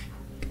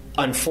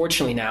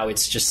unfortunately now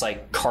it's just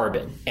like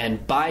carbon.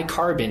 And by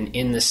carbon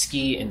in the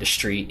ski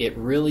industry, it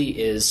really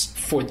is,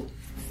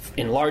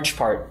 in large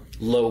part,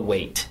 low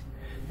weight.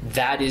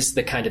 That is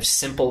the kind of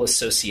simple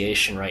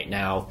association right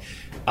now.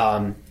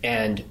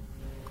 And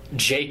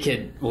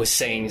Jake was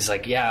saying, he's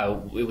like, yeah,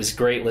 it was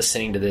great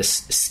listening to this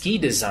ski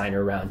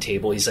designer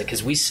roundtable. He's like,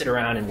 because we sit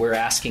around and we're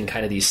asking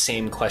kind of these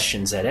same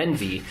questions at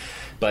Envy,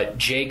 but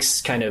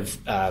Jake's kind of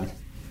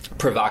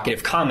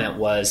provocative comment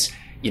was,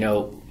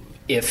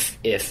 if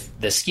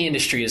the ski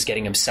industry is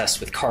getting obsessed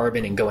with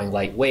carbon and going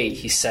lightweight,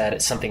 he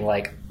said something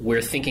like,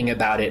 we're thinking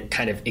about it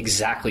kind of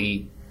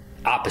exactly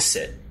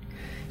opposite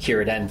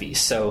here at Envy.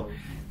 So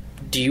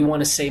do you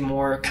want to say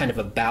more kind of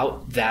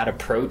about that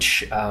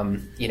approach?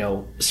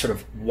 Sort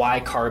of why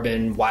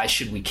carbon, why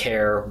should we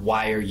care?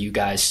 Why are you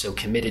guys so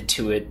committed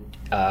to it?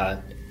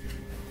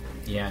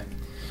 Yeah.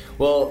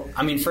 Well,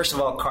 I mean, first of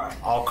all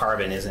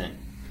carbon isn't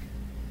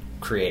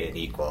created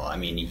equal. I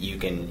mean,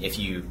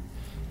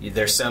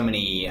 there's so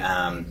many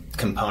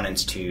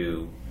components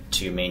to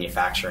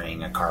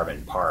manufacturing a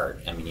carbon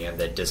part. I mean, you have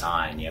the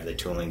design, you have the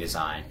tooling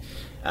design,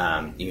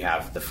 you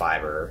have the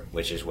fiber,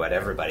 which is what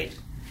everybody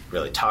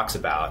really talks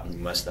about, and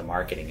most of the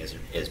marketing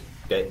is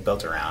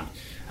built around.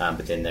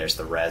 But then there's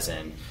the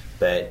resin.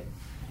 But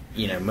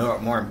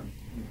more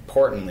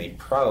importantly,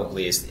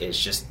 probably is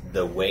just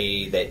the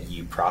way that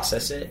you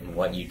process it and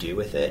what you do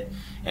with it.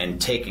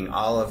 And taking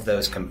all of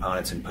those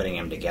components and putting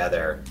them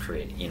together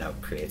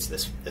creates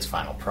this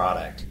final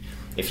product.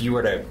 If you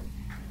were to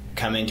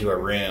come into a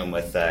room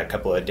with a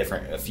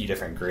few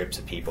different groups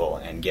of people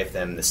and give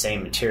them the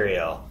same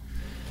material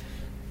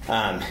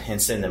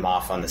and send them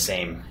off on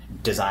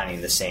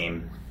designing the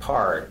same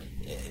part,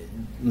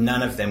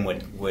 none of them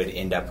would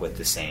end up with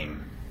the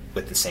same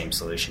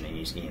solution. And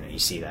you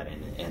see that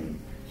in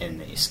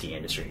the ski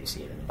industry, you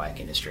see it in the bike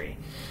industry.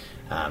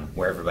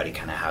 Where everybody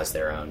kind of has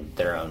their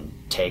own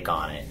take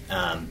on it.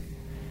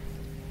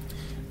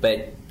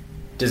 But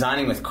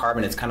designing with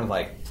carbon, it's kind of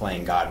like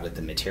playing God with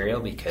the material,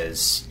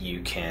 because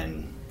you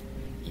can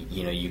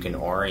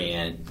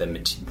orient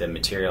the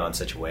material in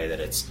such a way that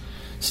it's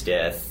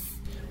stiff,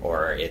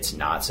 or it's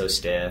not so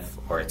stiff,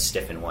 or it's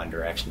stiff in one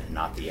direction and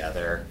not the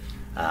other.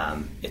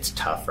 It's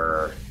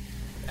tougher,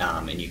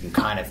 and you can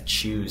kind of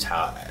choose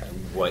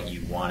what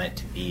you want it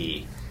to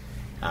be.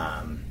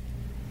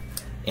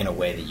 In a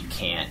way that you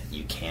can't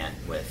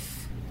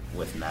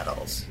with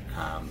metals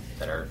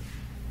that are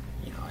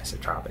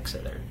isotropic,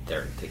 so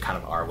they kind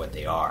of are what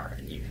they are,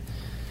 and you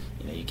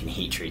can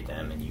heat treat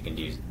them and you can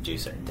do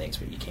certain things,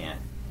 but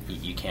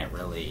you can't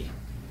really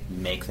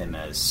make them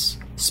as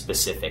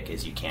specific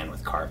as you can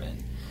with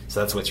carbon. So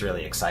that's what's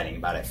really exciting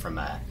about it from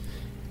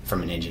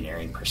an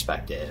engineering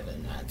perspective,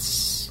 and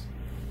that's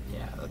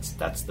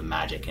the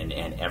magic. And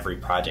every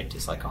project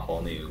is like a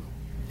whole new.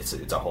 It's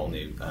a whole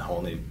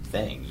new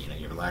thing.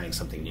 You're learning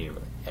something new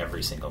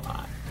every single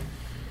time.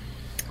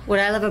 What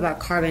I love about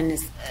carbon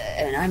is,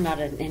 and I'm not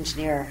an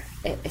engineer,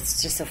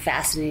 it's just so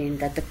fascinating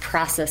that the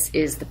process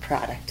is the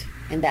product,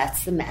 and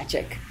that's the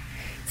magic.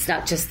 It's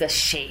not just the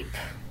shape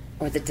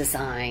or the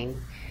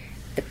design.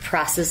 The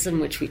process in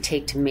which we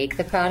take to make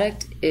the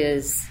product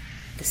is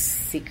the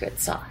secret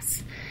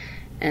sauce.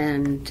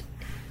 And,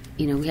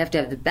 we have to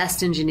have the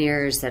best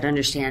engineers that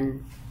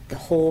understand the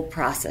whole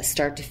process,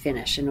 start to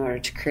finish, in order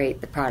to create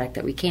the product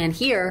that we can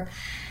here,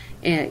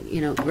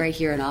 right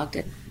here in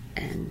Ogden.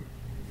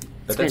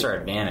 But that's our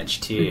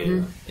advantage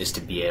too, is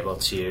to be able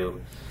to,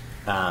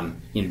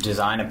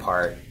 design a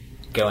part,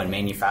 go and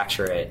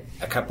manufacture it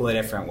a couple of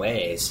different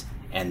ways,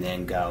 and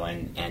then go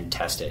and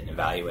test it and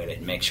evaluate it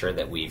and make sure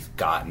that we've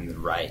gotten the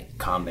right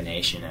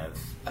combination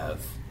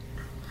of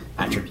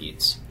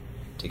attributes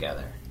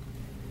together.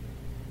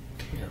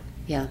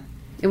 Yeah.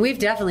 And we've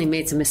definitely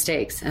made some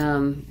mistakes,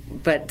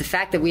 but the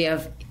fact that we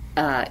have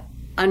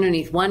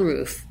underneath one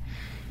roof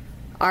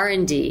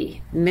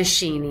R&D,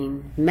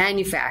 machining,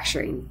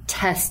 manufacturing,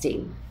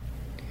 testing,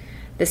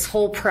 this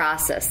whole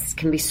process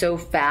can be so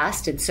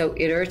fast and so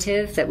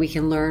iterative that we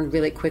can learn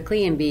really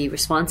quickly and be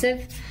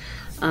responsive.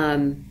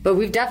 But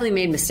we've definitely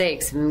made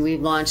mistakes. I mean, we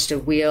launched a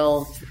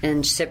wheel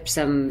and shipped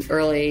some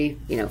early,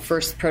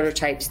 first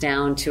prototypes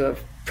down to a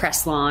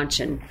press launch,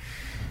 and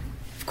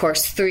of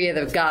course 3 of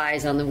the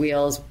guys on the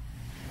wheels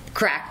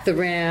cracked the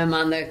rim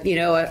on the,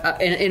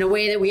 in a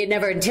way that we had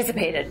never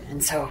anticipated.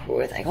 And so we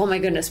were like, oh my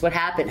goodness, what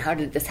happened? How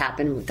did this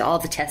happen with all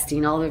the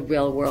testing, all the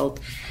real world,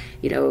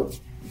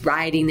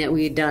 riding that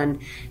we had done?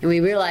 And we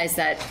realized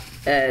that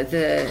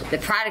the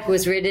product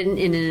was written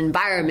in an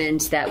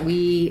environment that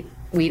we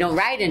don't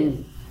ride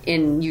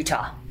in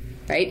Utah,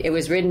 right? It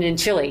was written in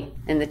Chile,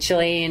 and the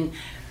Chilean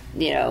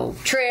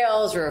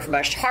trails were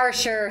much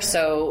harsher.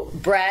 So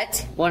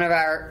Brett, one of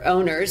our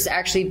owners,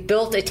 actually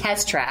built a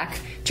test track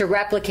to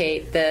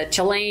replicate the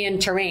Chilean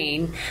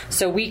terrain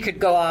so we could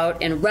go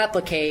out and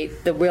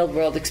replicate the real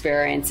world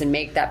experience and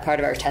make that part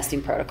of our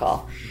testing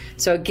protocol.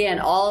 So again,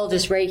 all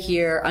just right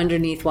here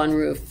underneath one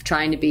roof,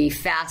 trying to be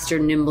faster,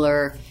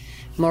 nimbler,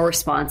 more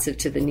responsive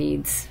to the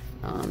needs,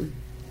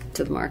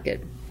 to the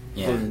market.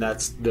 Yeah. And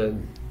that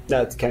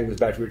kind of goes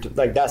back to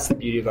that's the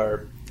beauty of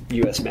our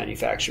U.S.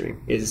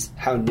 manufacturing, is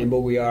how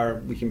nimble we are.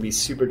 We can be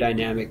super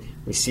dynamic.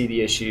 We see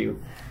the issue.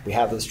 We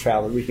have those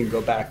travel. We can go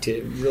back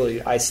to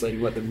really isolating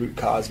what the root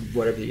cause,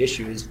 whatever the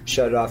issue is,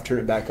 shut it off, turn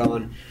it back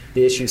on.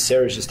 The issue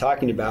Sarah's just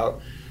talking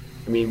about,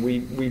 we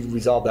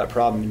resolved that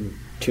problem in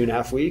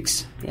 2.5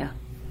 weeks. Yeah.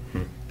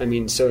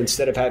 So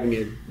instead of having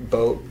a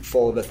boat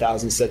full of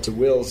 1,000 sets of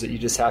wheels that you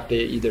just have to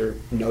either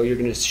know you're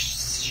going to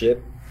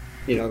ship,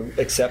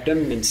 accept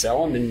them and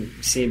sell them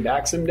and see them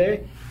back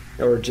someday,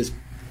 or just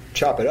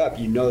chop it up,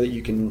 that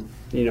you can,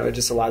 it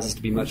just allows us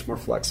to be much more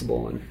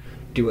flexible and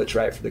do what's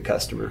right for the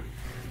customer.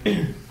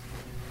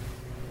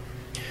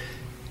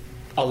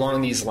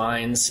 Along these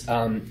lines,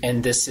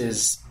 and this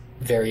is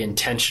very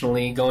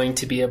intentionally going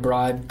to be a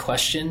broad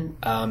question,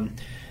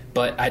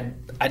 but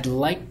I'd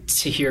like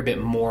to hear a bit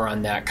more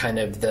on that, kind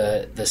of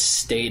the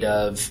state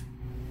of,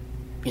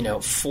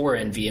 for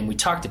Envy. And we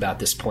talked about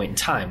this point in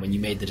time when you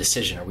made the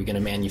decision, are we going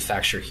to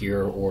manufacture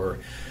here or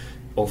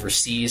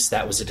overseas?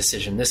 That was a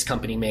decision this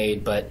company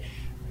made. But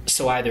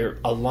so either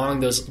along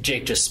those,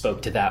 Jake just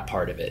spoke to that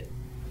part of it,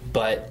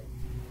 but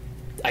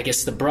I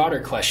guess the broader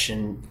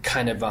question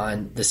kind of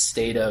on the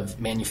state of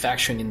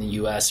manufacturing in the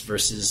US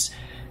versus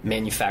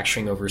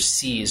manufacturing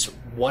overseas,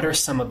 what are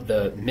some of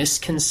the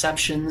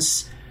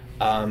misconceptions?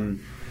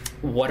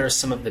 What are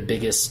some of the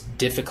biggest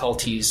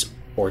difficulties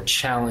or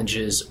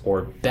challenges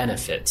or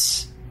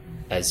benefits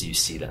as you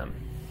see them?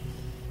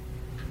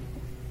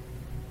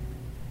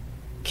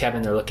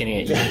 Kevin, they're looking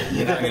at you.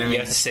 You have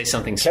to say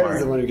something smart.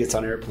 Kevin's the one who gets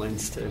on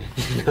airplanes too.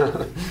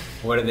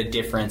 What are the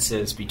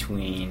differences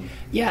between?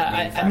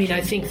 Yeah,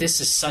 I think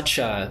this is such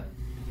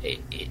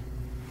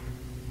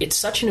it's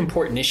such an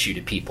important issue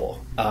to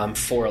people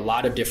for a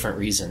lot of different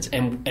reasons.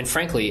 And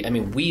frankly,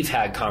 we've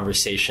had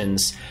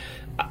conversations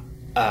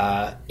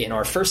in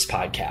our first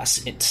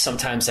podcast.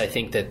 Sometimes I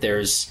think that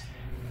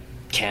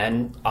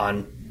can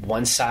on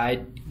one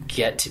side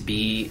get to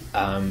be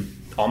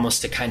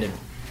almost a kind of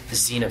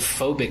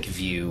xenophobic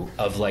view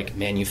of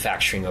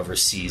manufacturing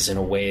overseas in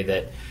a way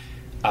that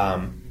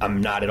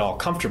I'm not at all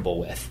comfortable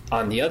with.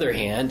 On the other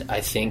hand, I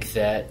think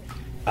that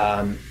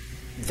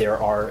there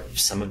are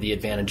some of the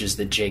advantages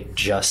that Jake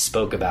just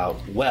spoke about.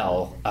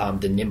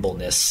 The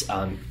nimbleness,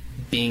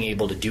 being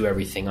able to do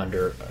everything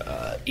under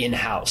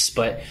in-house.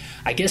 But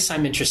I guess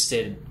I'm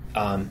interested,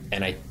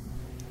 and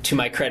to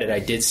my credit, I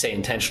did say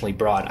intentionally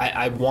broad.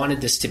 I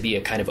wanted this to be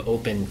a kind of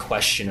open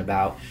question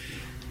about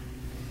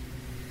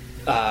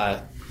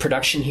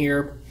production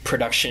here,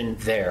 production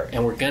there.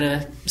 And we're going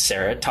to,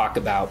 Sarah, talk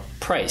about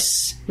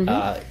price in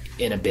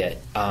a bit.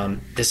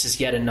 This is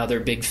yet another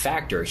big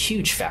factor, a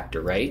huge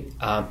factor, right?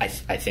 I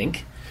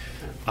think.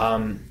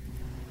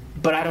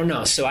 But I don't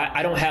know. So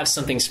I don't have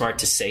something smart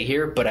to say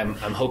here, but I'm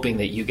hoping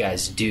that you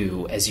guys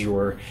do, as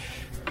you're,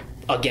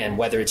 again,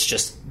 whether it's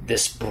just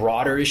this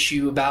broader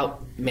issue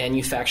about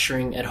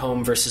manufacturing at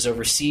home versus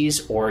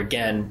overseas, or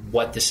again,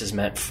 what this has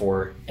meant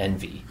for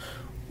Envy.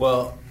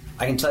 Well,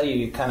 I can tell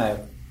you kind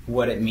of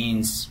what it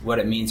means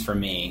for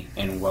me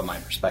and what my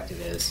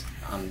perspective is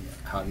on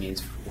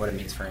what it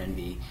means for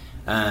Envy.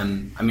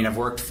 I've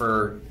worked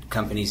for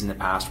companies in the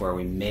past where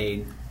we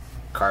made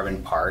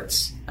carbon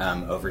parts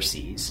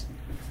overseas,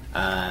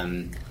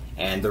 and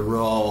the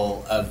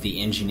role of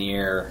the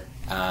engineer,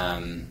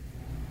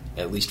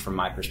 at least from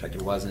my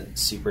perspective, wasn't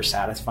super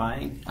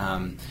satisfying.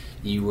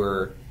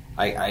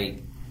 I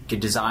could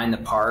design the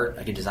part,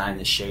 I could design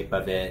the shape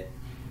of it,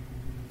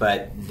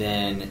 but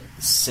then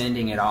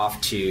sending it off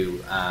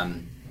to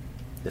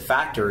the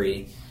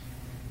factory,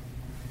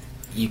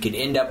 you could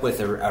end up with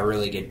a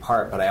really good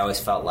part, but I always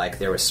felt like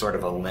there was sort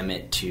of a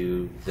limit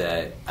to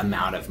the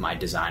amount of my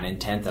design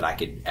intent that I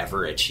could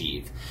ever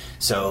achieve.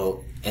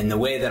 So, and the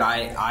way that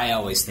I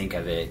always think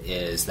of it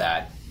is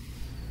that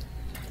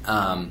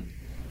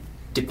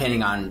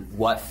depending on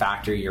what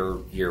factory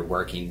you're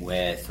working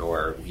with,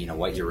 or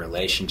what your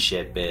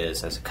relationship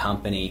is as a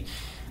company,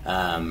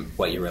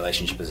 what your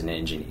relationship as an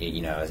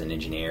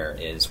engineer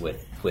is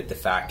with the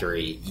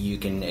factory, you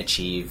can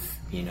achieve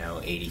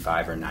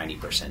 85 or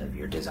 90% of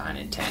your design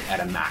intent at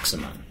a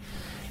maximum.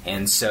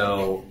 And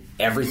so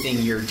everything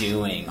you're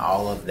doing,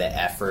 all of the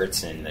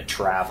efforts and the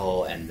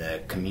travel and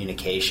the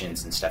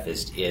communications and stuff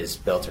is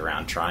built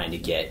around trying to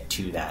get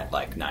to that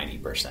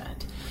 90%.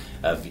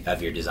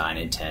 of your design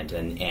intent,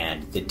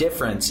 and the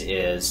difference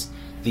is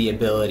the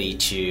ability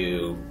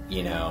to,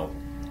 you know,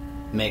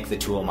 make the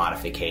tool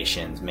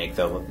modifications, make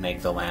the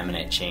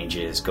laminate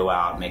changes, go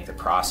out, make the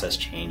process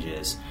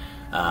changes,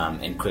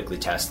 and quickly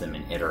test them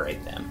and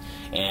iterate them,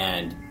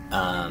 and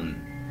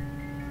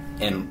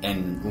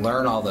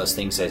learn all those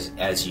things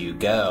as you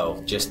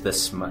go. Just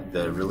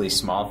the really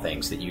small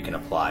things that you can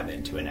apply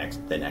then to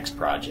the next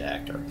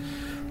project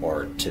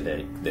or to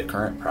the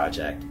current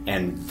project,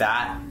 and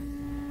that,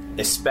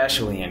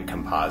 especially in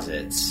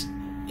composites,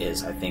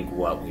 is I think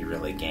what we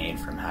really gained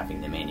from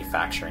having the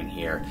manufacturing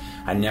here.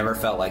 I never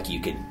felt like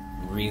you could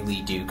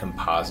really do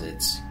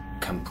composites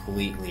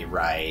completely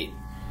right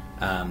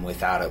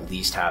without at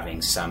least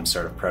having some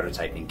sort of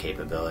prototyping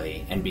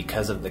capability. And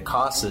because of the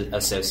costs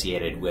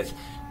associated with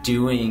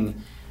doing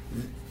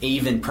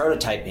even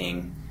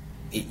prototyping,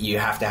 you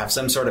have to have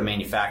some sort of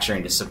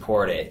manufacturing to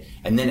support it,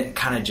 and then it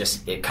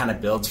kind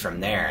of builds from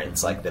there.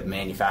 It's like the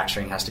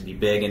manufacturing has to be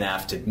big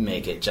enough to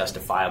make it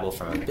justifiable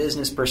from a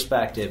business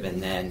perspective,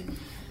 and then,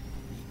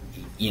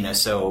 you know,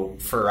 so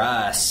for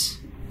us,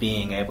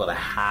 being able to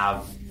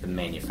have the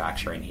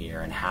manufacturing here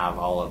and have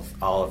all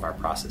of our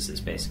processes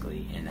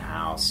basically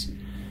in-house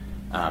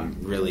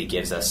really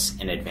gives us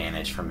an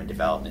advantage from a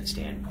development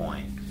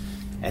standpoint.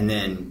 And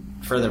then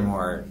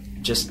furthermore,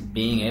 just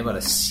being able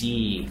to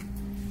see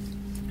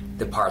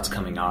the parts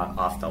coming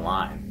off the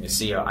line. I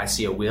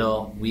see a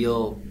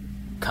wheel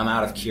come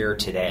out of cure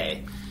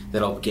today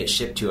that'll get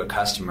shipped to a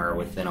customer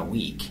within a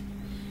week.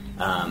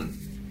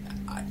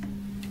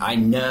 I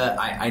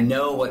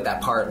know what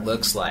that part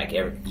looks like,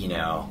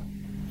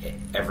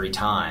 every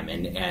time,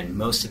 and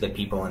most of the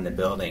people in the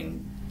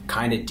building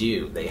kind of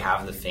do. They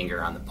have the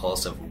finger on the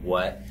pulse of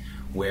what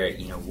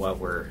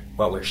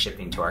we're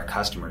shipping to our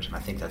customers, and I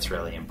think that's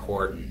really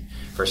important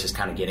versus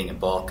kind of getting a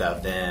bulk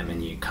of them,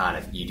 and you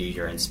do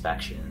your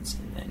inspections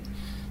and then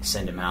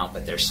send them out.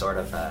 But there's sort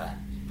of a,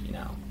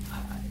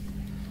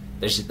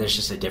 there's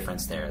just a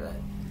difference there that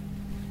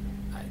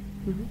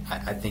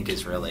I think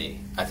is really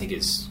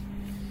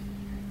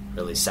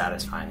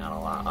satisfying on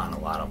a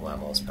lot of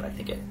levels. But I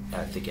think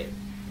it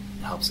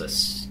helps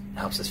us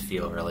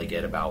feel really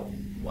good about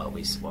what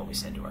we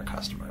send to our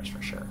customers,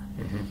 for sure.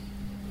 Mm-hmm.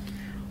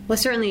 Well,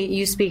 certainly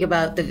you speak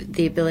about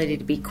the ability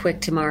to be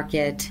quick to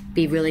market,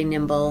 be really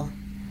nimble,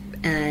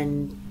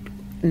 and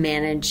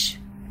manage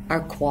our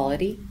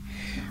quality.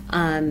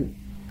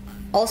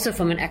 Also,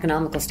 from an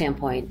economical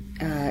standpoint,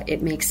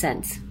 it makes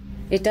sense.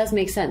 It does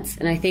make sense.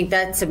 And I think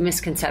that's a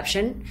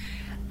misconception,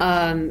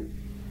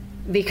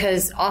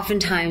 because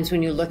oftentimes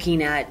when you're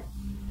looking at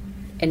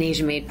an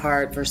Asian-made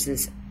part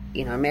versus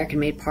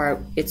American-made part,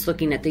 it's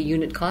looking at the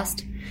unit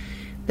cost.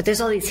 But there's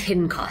all these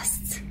hidden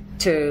costs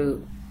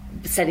to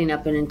setting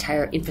up an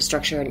entire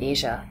infrastructure in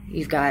Asia.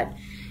 You've got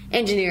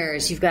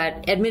engineers, you've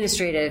got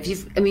administrative,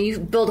 you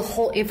build a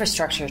whole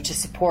infrastructure to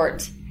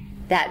support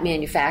that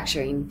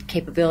manufacturing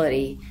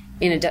capability.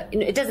 It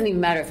doesn't even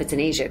matter if it's in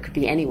Asia, it could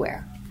be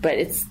anywhere, but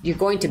you're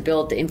going to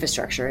build the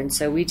infrastructure. And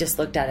so we just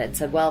looked at it and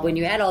said, well, when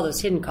you add all those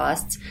hidden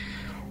costs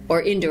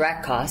or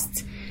indirect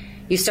costs,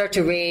 you start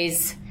to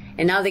raise,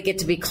 and now they get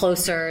to be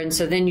closer, and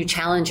so then you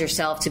challenge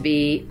yourself to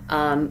be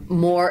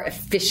more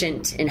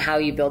efficient in how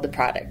you build the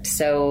product.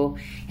 So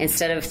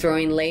instead of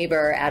throwing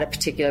labor at a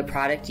particular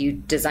product, you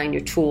design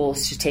your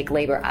tools to take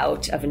labor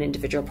out of an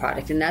individual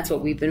product. And that's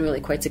what we've been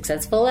really quite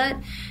successful at,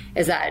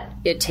 is that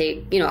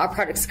our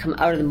products come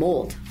out of the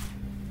mold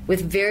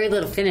with very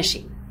little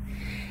finishing.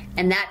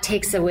 And that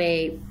takes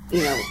away,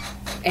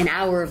 an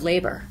hour of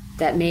labor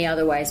that may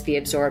otherwise be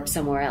absorbed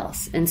somewhere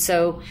else. And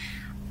so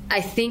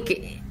I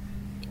think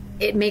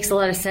it makes a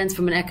lot of sense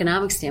from an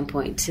economic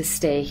standpoint to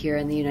stay here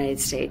in the United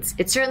States.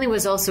 It certainly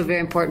was also very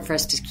important for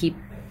us to keep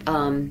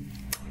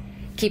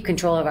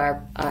control of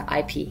our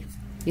IP.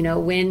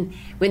 When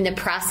the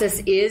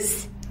process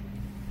is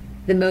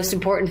the most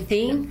important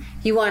thing,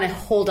 you want to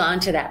hold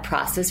on to that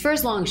process for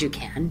as long as you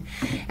can,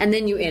 and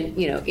then you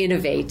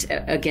innovate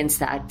against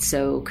that.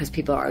 So because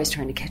people are always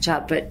trying to catch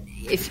up, but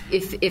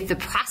if the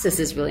process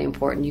is really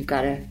important, you've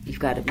got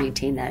to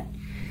maintain that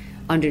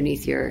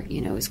underneath your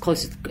as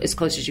close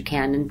as you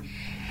can,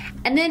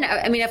 and then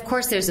of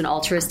course there's an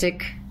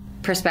altruistic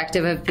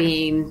perspective of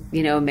being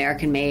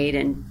American made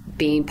and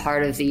being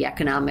part of the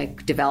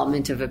economic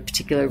development of a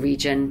particular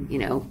region.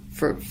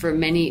 For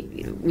many,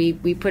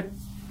 we put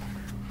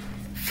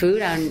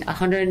food on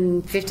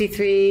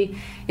 153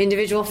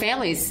 individual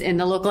families in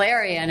the local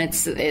area, and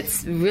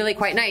it's really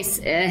quite nice.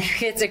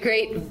 It's a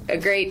great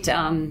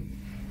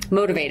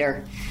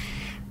motivator.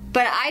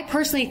 But I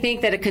personally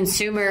think that a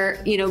consumer,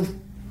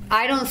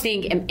 I don't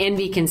think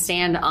Envy can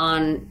stand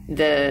on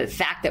the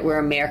fact that we're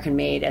American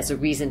made as a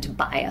reason to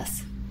buy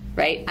us,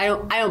 right? I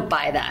don't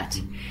buy that.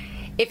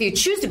 If you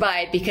choose to buy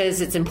it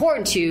because it's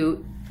important to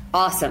you,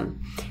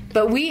 awesome.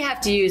 But we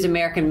have to use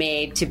American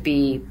made to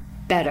be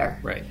better,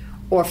 right,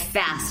 or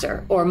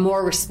faster, or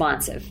more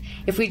responsive.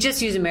 If we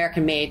just use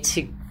American made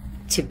to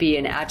be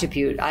an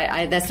attribute,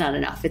 that's not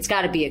enough. It's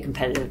got to be a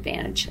competitive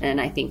advantage. And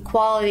I think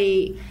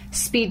quality,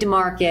 speed to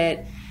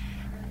market,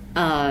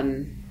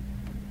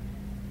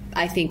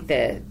 I think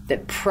the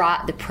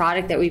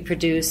product that we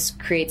produce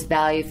creates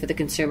value for the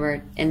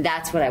consumer, and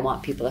that's what I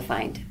want people to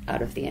find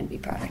out of the Envy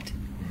product.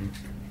 Mm-hmm.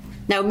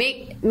 Now,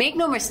 make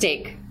no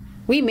mistake,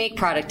 we make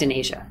product in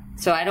Asia.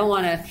 So I don't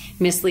want to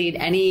mislead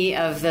any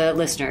of the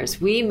listeners.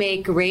 We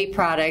make great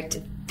product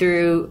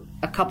through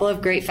a couple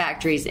of great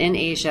factories in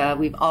Asia.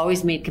 We've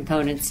always made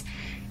components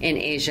in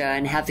Asia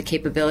and have the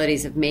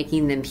capabilities of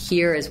making them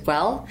here as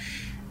well.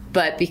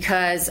 But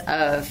because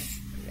of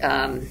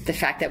the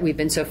fact that we've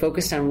been so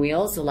focused on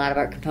wheels, a lot of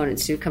our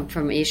components do come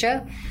from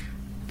Asia.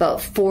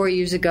 About 4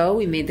 years ago,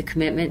 we made the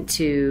commitment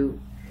to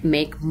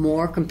make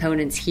more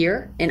components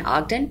here in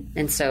Ogden.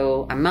 And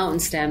so our mountain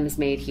stem is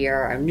made here,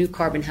 our new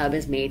carbon hub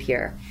is made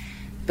here.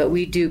 But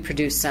we do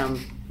produce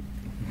some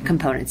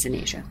components in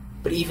Asia.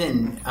 But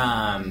even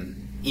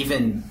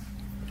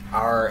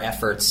our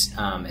efforts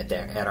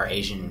at our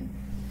Asian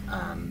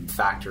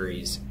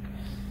factories,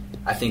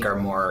 I think, are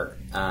more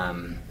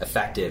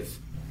effective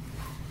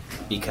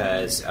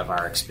because of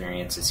our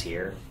experiences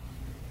here.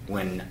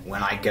 When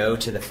I go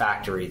to the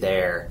factory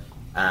there,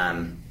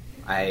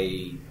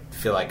 I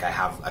feel like I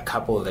have a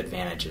couple of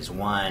advantages.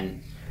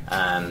 One,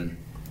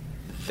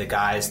 the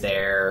guys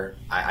there,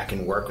 I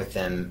can work with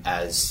them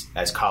as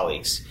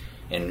colleagues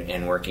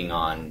in working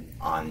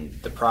on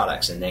the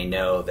products, and they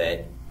know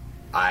that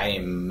I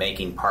am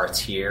making parts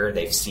here.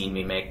 They've seen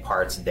me make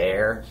parts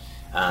there.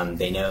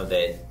 They know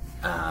that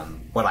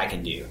what I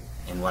can do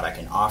and what I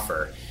can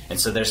offer. And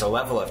so there's a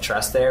level of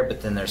trust there,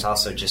 but then there's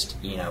also just,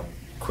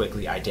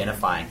 quickly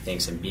identifying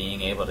things and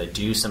being able to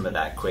do some of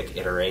that quick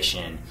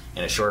iteration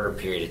in a shorter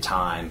period of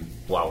time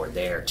while we're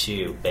there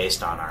too,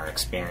 based on our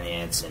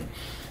experience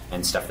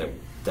and stuff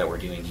that we're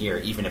doing here,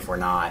 even if we're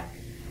not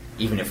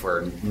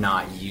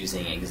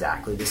using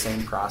exactly the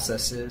same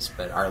processes,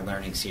 but our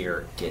learnings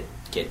here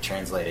get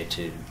translated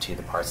to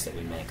the parts that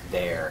we make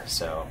there.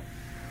 So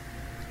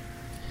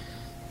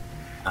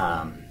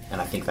and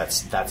I think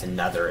that's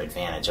another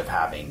advantage of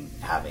having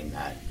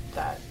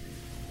that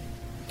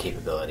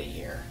capability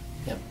here.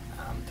 Yep.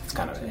 That's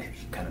kind of a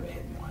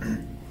hidden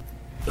one.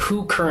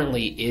 Who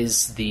currently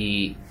is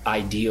the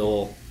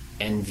ideal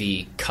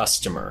Envy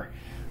customer?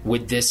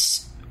 Would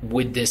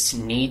this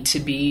need to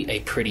be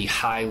a pretty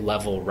high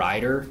level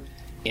rider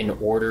in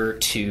order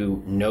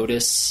to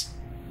notice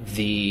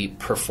the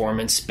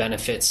performance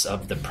benefits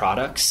of the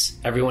products?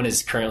 Everyone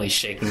is currently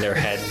shaking their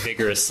head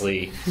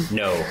vigorously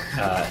no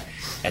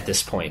at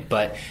this point.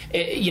 But,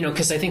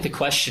 because I think the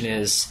question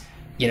is,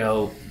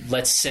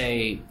 let's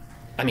say,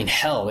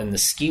 hell, in the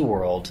ski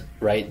world,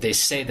 right, they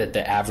say that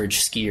the average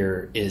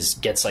skier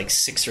gets like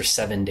 6 or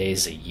 7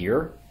 days a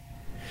year.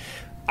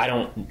 I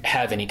don't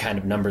have any kind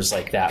of numbers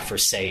like that for,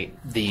 say,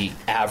 the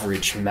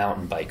average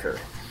mountain biker,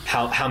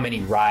 how many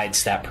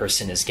rides that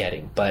person is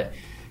getting. But,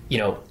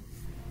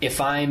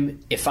 if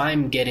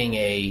I'm getting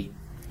a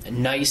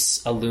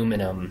nice quote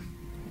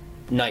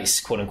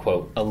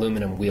unquote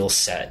aluminum wheel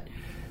set,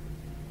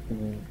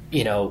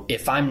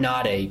 if I'm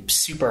not a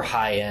super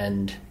high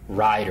end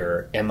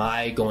rider, am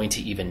I going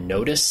to even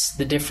notice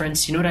the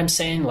difference? You know what I'm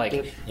saying?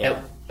 Like,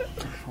 yeah.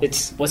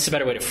 What's the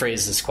better way to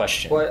phrase this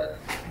question? Well,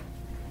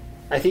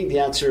 I think the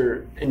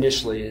answer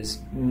initially is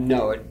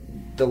no.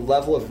 The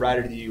level of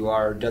rider that you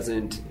are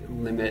doesn't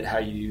limit how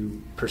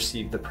you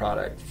perceive the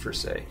product, per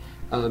se,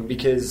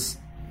 because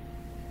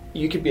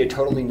you could be a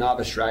totally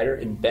novice rider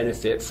and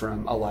benefit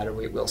from a lighter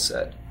weight wheel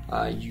set.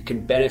 You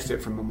can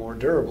benefit from a more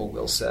durable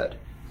wheel set.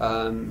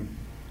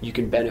 You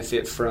can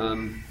benefit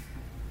from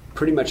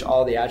pretty much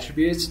all the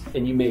attributes,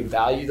 and you may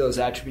value those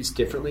attributes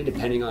differently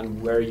depending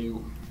on where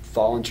you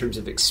fall in terms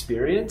of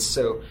experience.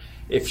 So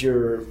if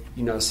you're,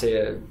 say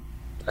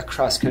a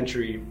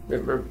cross-country,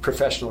 or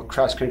professional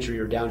cross-country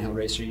or downhill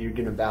racer, you're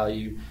going to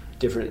value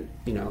different,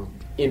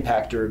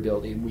 impact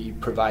durability, and we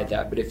provide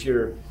that. But if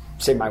you're,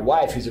 say, my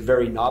wife, who's a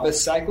very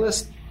novice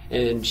cyclist,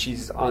 and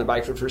she's on a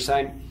bike for the first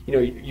time,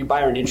 you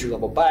buy her an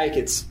entry-level bike,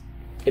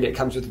 and it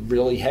comes with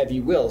really heavy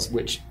wheels,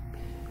 which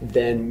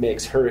then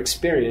makes her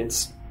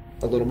experience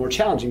a little more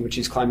challenging when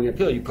she's climbing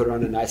uphill. You put her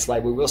on a nice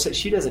lightweight wheel set.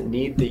 She doesn't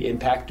need the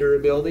impact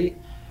durability,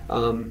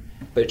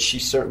 but she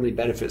certainly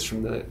benefits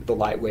from the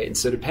lightweight. And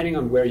so depending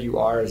on where you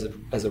are as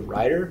a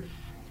rider,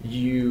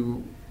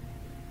 you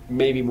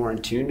may be more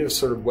in tune to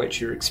sort of what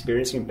you're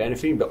experiencing and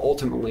benefiting, but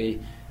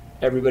ultimately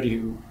everybody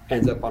who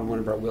ends up on one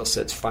of our wheel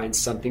sets finds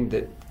something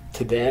that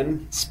to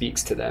them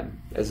speaks to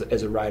them as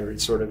a rider.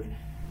 It sort of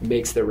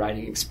makes their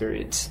riding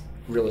experience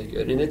really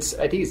good. And I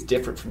think it's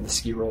different from the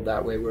ski world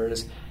that way,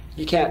 whereas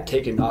you can't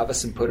take a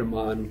novice and put them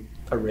on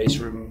a race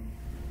room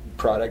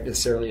product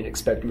necessarily and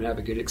expect them to have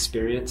a good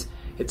experience.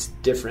 It's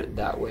different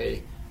that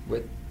way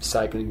with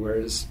cycling,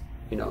 whereas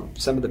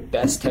some of the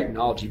best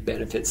technology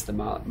benefits the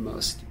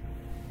most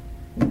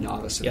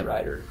novice and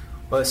rider.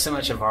 Well, so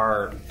much of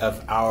our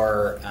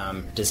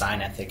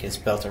design ethic is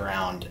built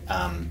around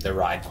the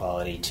ride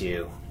quality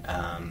too.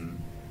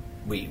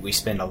 We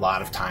spend a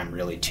lot of time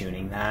really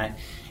tuning that,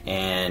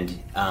 and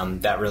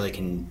that really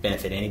can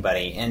benefit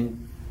anybody.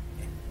 And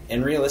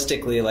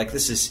realistically, like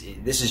this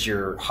is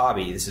your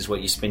hobby. This is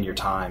what you spend your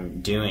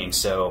time doing.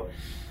 So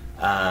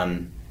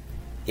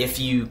if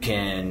you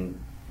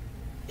get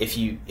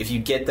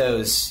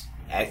that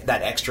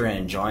extra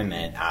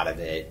enjoyment out of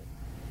it,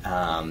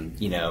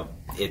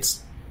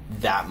 it's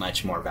that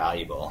much more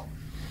valuable.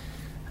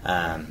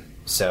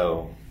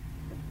 So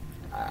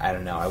I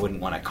don't know. I wouldn't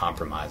want to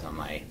compromise on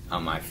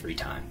my free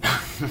time,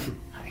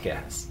 I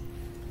guess.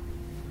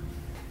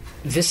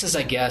 This is,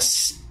 I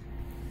guess,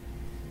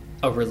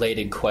 a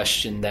related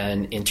question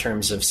then in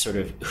terms of sort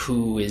of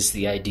who is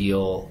the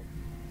ideal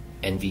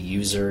Envy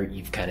user.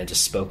 You've kind of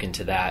just spoken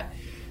to that.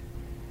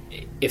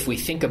 If we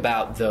think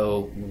about,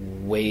 though,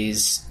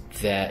 ways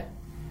that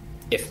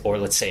if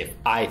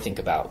I think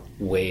about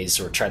ways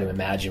or try to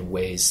imagine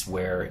ways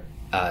where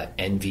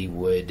Envy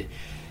would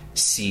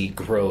see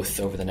growth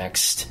over the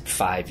next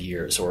 5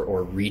 years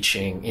or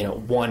reaching,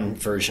 one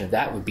version of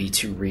that would be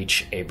to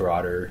reach a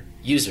broader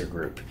user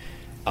group.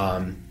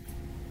 And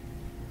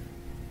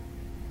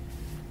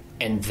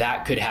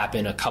that could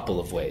happen a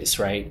couple of ways,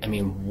 right? I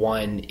mean,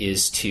 one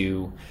is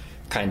to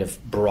kind of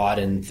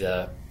broaden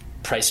the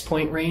price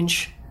point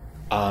range.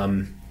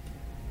 Well,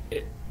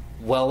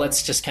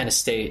 let's just kind of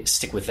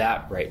stick with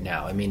that right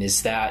now. I mean, the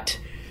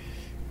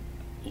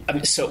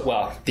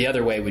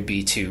other way would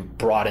be to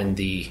broaden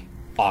the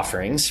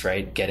offerings,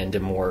 right? Get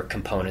into more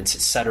components,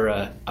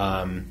 etc.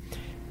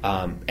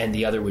 And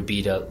the other would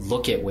be to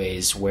look at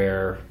ways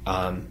where,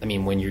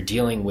 when you're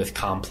dealing with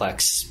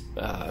complex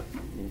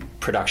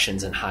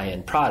productions and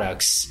high-end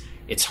products,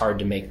 it's hard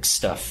to make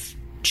stuff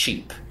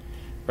cheap,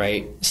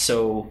 right?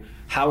 So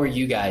how are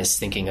you guys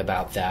thinking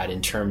about that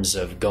in terms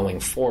of going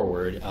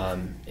forward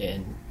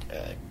and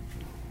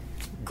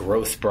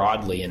growth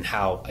broadly, and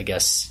how, I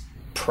guess,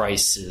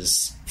 price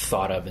is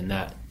thought of in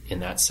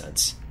that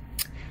sense?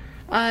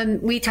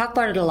 We talk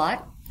about it a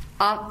lot.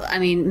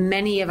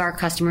 Many of our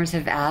customers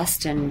have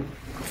asked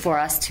for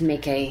us to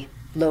make a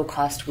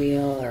low-cost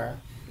wheel or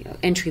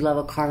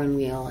entry-level carbon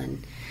wheel,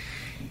 and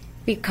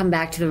we come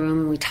back to the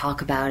room and we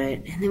talk about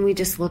it, and then we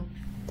just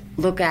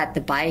look at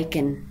the bike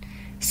and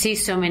see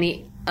so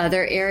many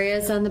other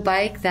areas on the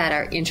bike that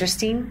are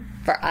interesting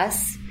for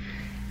us,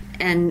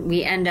 and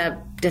we end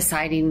up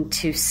deciding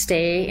to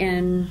stay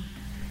in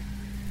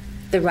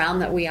the realm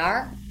that we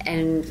are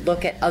and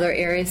look at other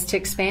areas to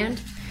expand.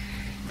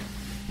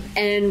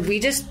 And we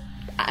just,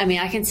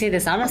 I can say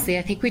this honestly,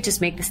 I think we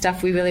just make the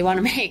stuff we really want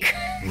to make.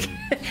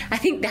 I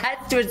think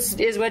that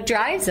is what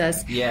drives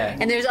us. Yeah.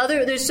 And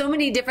there's so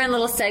many different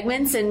little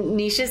segments and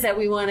niches that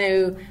we want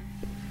to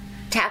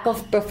tackle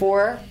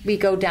before we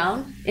go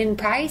down in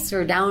price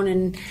or down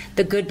in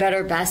the good,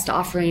 better, best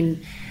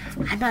offering.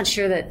 I'm not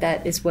sure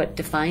that is what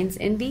defines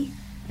Envy.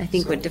 I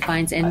think what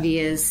defines Envy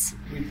is...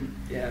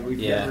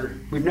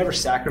 We've never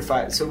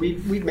sacrificed. So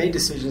we've made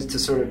decisions to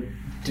sort of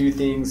do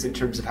things in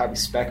terms of how we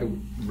spec a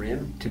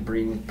rim to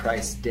bring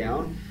price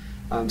down.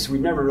 So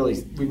we've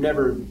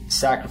never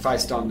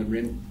sacrificed on the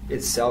rim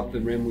itself.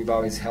 The rim, we've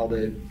always held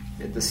it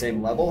at the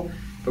same level,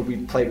 but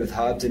we've played with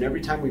hubs, and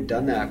every time we've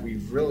done that,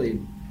 we've really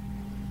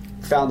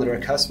found that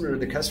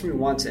the customer who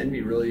wants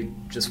Envy really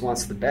just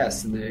wants the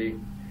best, and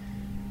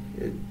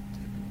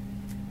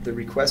the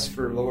request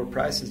for lower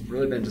price has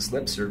really been just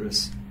lip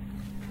service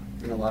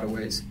in a lot of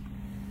ways.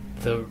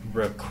 The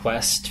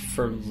request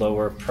for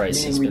lower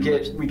prices. We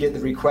get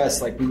the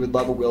request, like, we would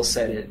love a wheel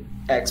set at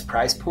X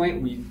price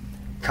point. We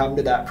come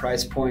to that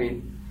price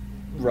point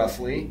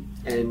roughly,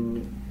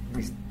 and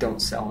we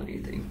don't sell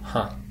anything.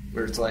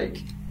 Where it's like,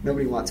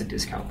 nobody wants a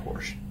discount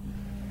Porsche,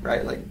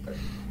 right? Like,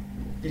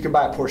 you can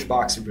buy a Porsche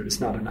Boxer, but it's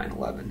not a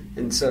 911.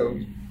 And so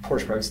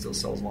Porsche probably still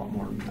sells a lot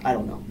more,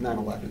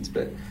 911s.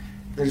 But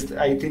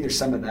I think there's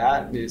some of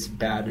that. It's a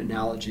bad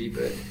analogy,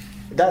 but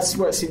that's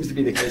what seems to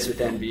be the case with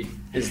Envy.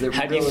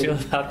 How do you feel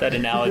about that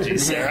analogy,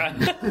 Sarah?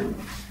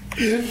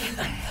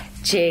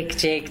 Jake.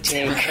 That's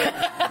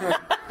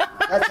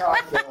how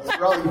I feel.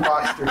 For all you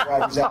Boxster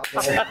drivers out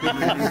there.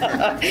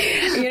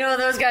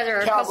 Those guys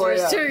are our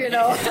customers too,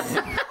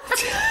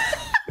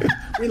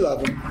 We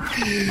love them.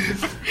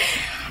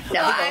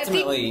 No, I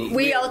think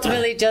we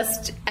ultimately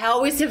just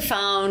always have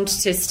found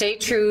to stay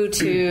true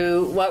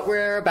to what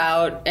we're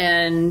about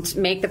and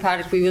make the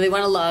product we really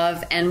want to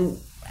love. And,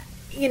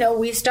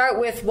 we start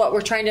with what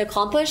we're trying to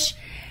accomplish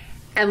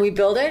and we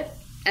build it,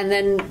 and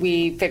then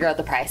we figure out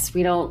the price.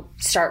 We don't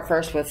start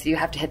first with, you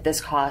have to hit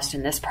this cost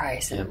and this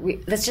price.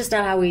 And that's just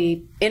not how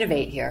we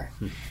innovate here.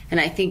 And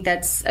I think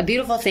that's a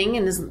beautiful thing.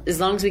 And as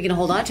long as we can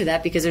hold on to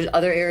that, because there's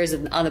other areas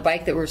on the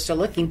bike that we're still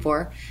looking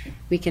for,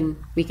 we can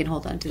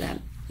hold on to that.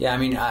 Yeah,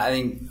 I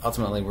think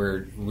ultimately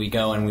we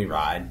go and we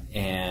ride,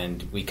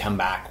 and we come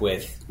back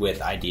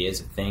with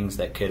ideas of things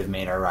that could have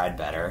made our ride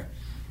better.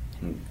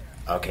 And,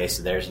 okay,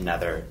 so there's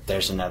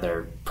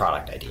another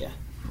product idea,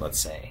 let's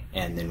say,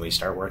 and then we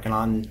start working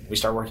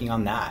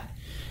on that.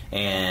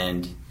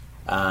 And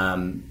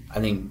I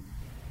think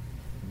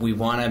we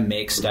want to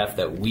make stuff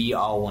that we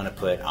all want to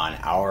put on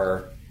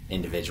our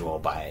individual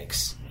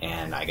bikes,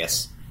 and I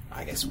guess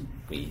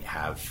we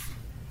have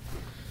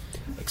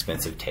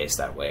expensive taste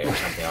that way or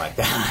something like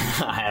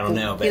that. I don't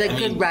know, but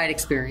good ride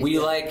experience. We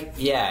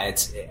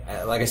it's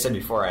like I said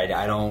before,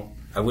 I don't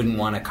wouldn't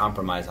want to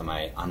compromise on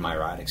my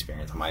ride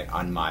experience,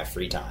 on my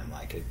free time.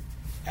 Like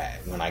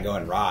when I go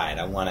and ride,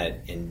 I want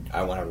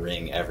to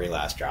wring every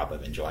last drop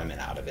of enjoyment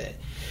out of it.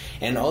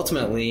 And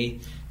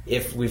ultimately,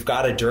 if we've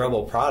got a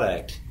durable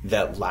product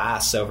that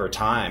lasts over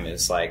time,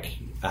 is like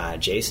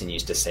Jason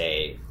used to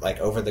say, like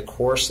over the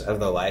course of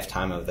the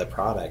lifetime of the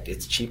product,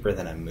 it's cheaper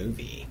than a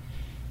movie.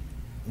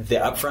 The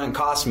upfront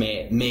cost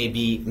may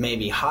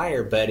be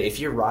higher, but if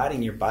you're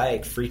riding your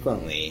bike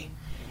frequently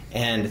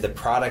and the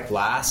product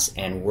lasts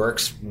and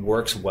works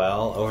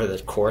well over the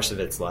course of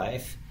its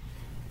life,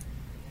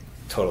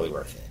 totally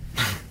worth it.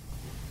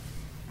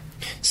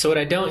 So what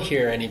I don't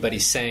hear anybody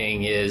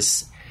saying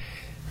is,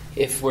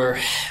 if we're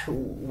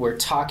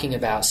talking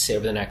about, say,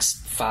 over the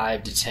next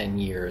 5 to 10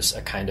 years,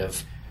 a kind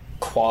of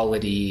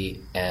quality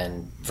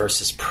and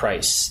versus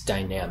price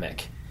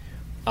dynamic,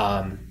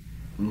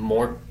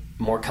 more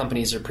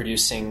companies are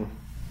producing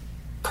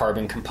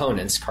carbon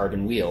components,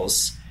 carbon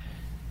wheels.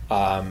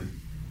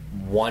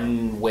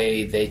 One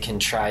way they can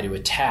try to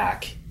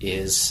attack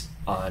is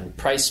on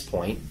price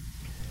point.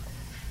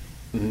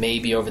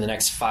 Maybe over the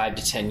next 5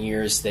 to 10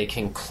 years, they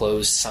can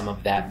close some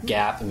of that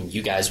gap. I mean,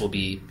 you guys will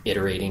be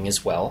iterating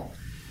as well.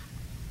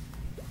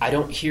 I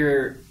don't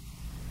hear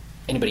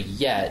anybody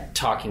yet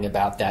talking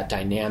about that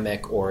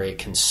dynamic or a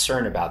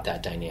concern about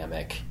that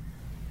dynamic.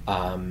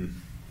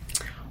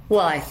 Well,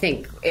 I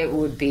think it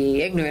would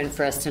be ignorant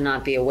for us to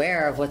not be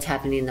aware of what's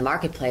happening in the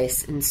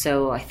marketplace. And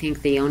so I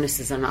think the onus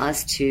is on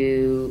us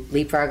to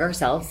leapfrog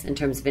ourselves in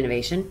terms of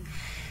innovation.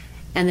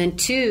 And then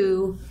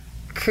 2,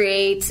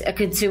 create a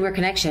consumer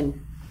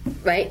connection,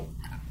 right?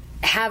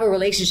 Have a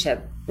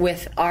relationship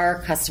with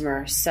our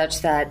customers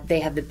such that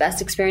they have the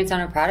best experience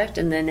on our product.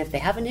 And then if they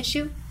have an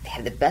issue, they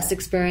have the best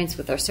experience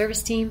with our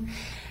service team.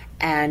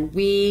 And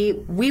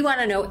we want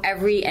to know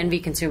every Envy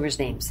consumer's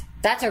names.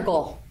 That's our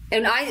goal.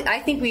 And I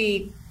think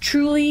we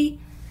truly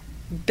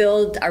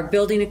are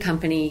building a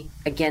company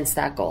against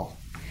that goal.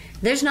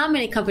 There's not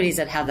many companies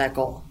that have that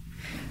goal,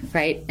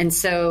 right? And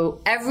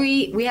so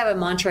we have a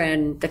mantra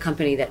in the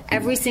company that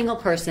every single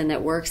person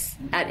that works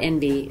at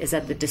Envy is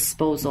at the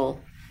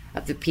disposal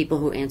of the people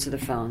who answer the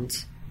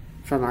phones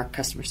from our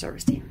customer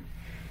service team.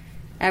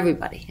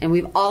 Everybody. And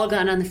we've all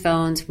gotten on the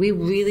phones. We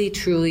really,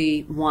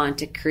 truly want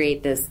to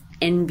create this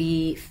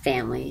Envy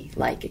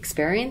family-like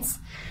experience.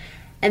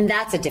 And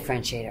that's a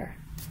differentiator.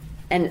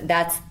 And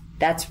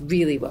that's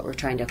really what we're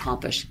trying to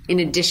accomplish, in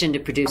addition to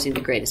producing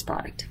the greatest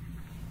product.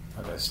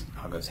 All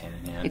goes hand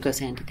in hand. It goes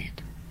hand in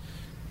hand.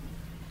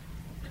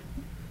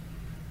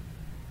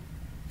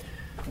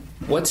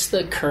 What's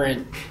the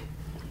current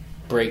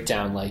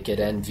breakdown like at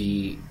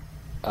Envy,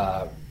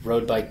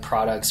 road bike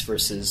products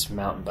versus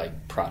mountain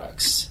bike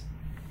products,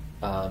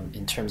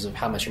 in terms of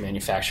how much you're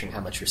manufacturing,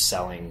 how much you're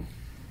selling?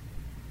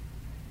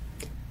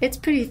 It's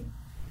pretty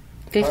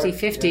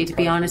 50-50, to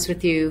be honest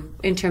with you,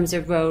 in terms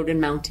of road and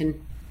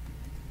mountain.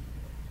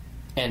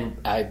 And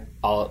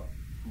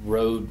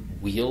road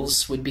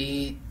wheels would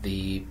be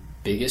the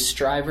biggest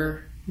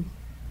driver?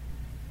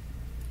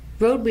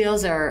 Road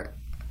wheels are...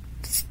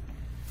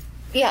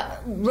 Yeah,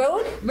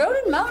 road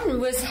and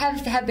mountain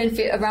have been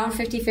around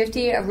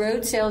 50-50.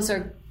 Road sales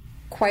are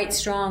quite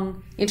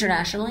strong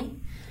internationally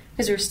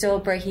because we're still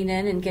breaking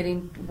in and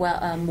getting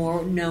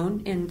more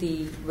known in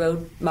the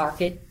road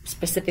market,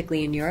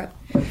 specifically in Europe.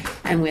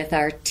 And with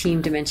our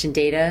Team Dimension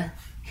Data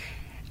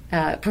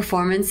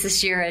performance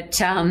this year at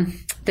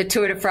the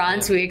Tour de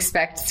France, we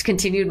expect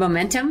continued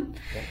momentum.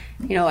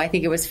 You know, I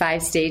think it was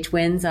 5 stage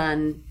wins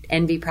on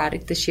Envy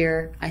product this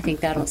year. I think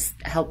that'll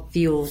help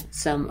fuel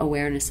some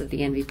awareness of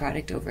the Envy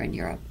product over in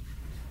Europe.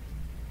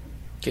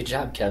 Good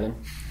job, Kevin.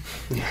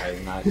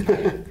 Not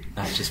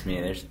just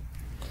me.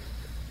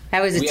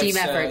 That was a team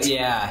effort.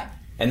 Yeah,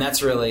 and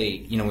that's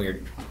really, we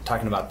were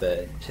talking about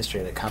the history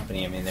of the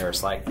company. I mean, there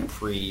was like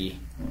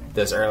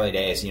those early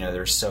days, there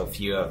were so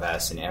few of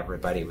us, and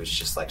everybody was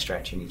just like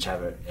stretching each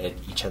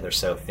other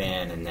so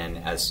thin. And then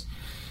as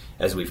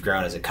we've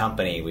grown as a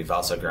company, we've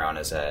also grown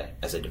as a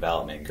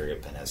development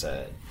group and as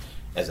a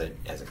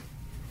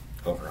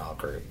overall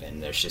group.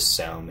 And there's just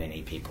so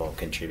many people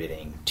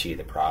contributing to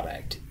the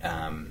product.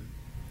 From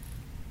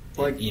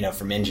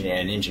an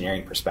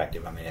engineering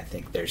perspective, I mean, I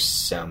think there's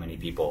so many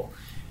people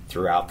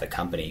throughout the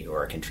company who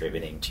are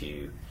contributing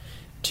to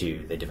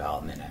the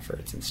development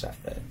efforts and stuff,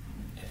 that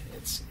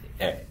it's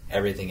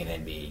everything in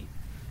Envy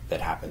that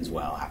happens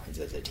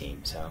as a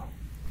team. So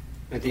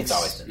I think it's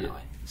always been that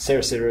way.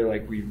 Sarah said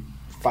earlier, we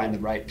find the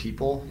right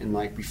people and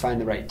we find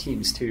the right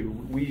teams too.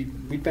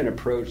 We've been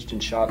approached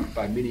and shopped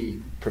by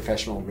many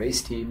professional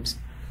race teams,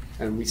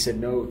 and we said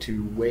no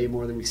to way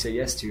more than we say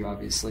yes to,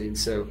 obviously. And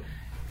so,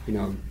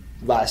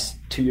 last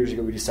 2 years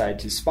ago, we decided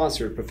to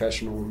sponsor a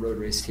professional road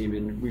race team,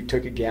 and we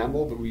took a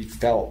gamble, but we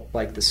felt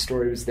like the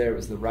story was there. It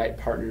was the right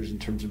partners in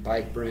terms of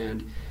bike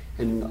brand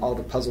and all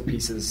the puzzle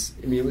pieces.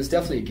 I mean, it was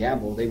definitely a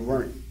gamble. They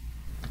weren't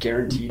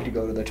guaranteed to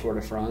go to the Tour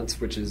de France,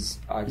 which is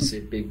obviously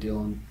a big deal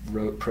in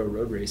pro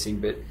road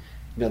racing, but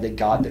they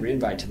got their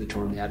invite to the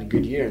Tour and they had a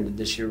good year. And then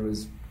this year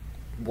was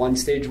 1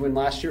 stage win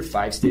last year,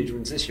 5 stage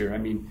wins this year. I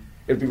mean,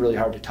 it'd be really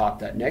hard to top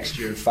that next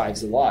year.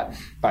 5's a lot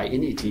by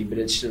any team, but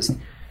it's just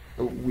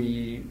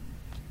we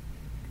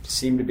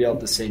seem to be able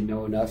to say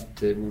no enough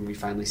to when we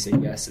finally say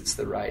yes, it's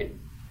the right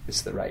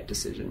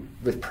decision.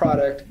 With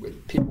product,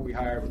 with people we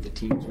hire, with the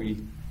teams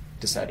we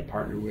decide to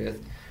partner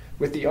with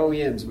the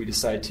OEMs we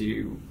decide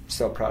to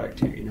sell product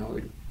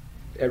to.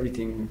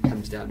 Everything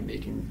comes down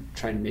to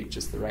trying to make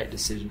just the right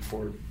decision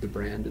for the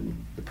brand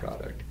and the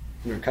product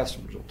and our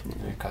customers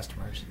ultimately. Our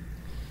customers.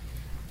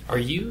 Are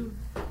you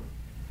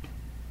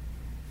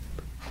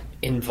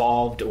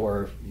involved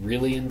or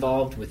really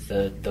involved with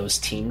those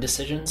team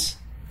decisions,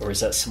 or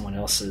is that someone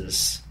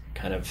else's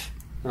kind of?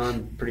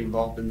 I'm pretty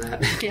involved in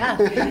that. Yeah,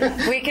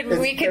 we could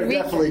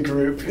definitely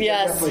group.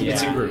 Yes,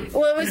 It's a group.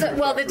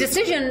 Well, the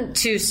decision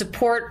to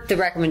support the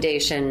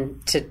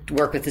recommendation to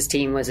work with this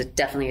team was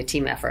definitely a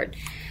team effort.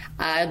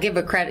 I'll give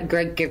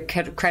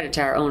credit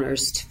to our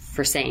owners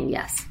for saying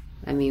yes.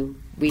 I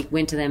mean, we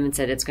went to them and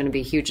said it's going to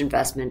be a huge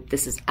investment.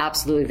 This is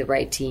absolutely the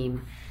right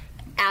team,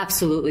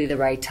 absolutely the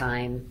right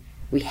time.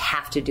 We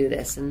have to do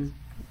this, and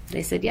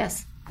they said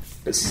yes.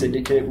 But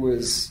Syndicate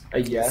was a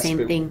yes.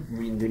 Same thing. I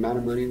mean, the amount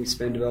of money we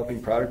spend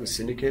developing product with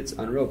Syndicate's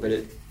unreal, but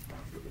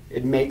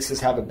it makes us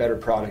have a better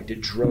product.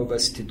 It drove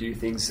us to do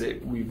things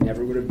that we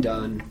never would have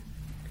done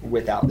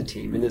without the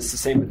team. And it's the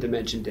same with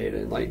Dimension Data.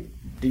 Like,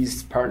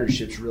 these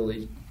partnerships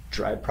really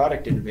drive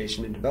product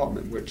innovation and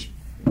development, which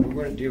we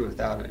wouldn't do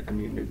without it. I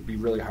mean, it'd be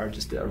really hard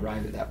just to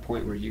arrive at that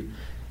point where you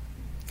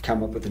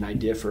come up with an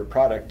idea for a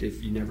product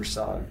if you never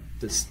saw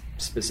this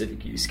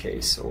specific use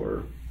case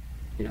or,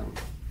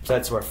 So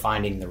that's where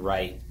finding the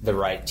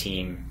right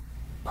team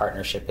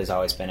partnership has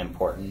always been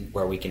important,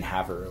 where we can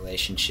have a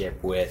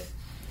relationship with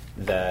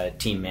the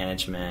team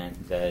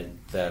management,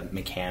 the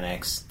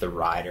mechanics, the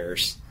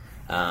riders,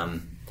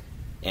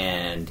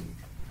 and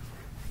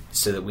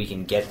so that we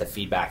can get the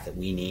feedback that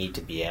we need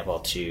to be able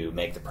to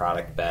make the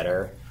product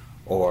better,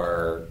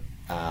 or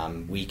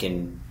we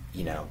can,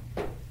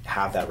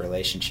 have that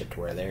relationship to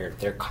where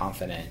they're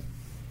confident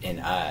in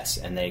us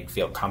and they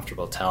feel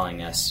comfortable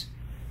telling us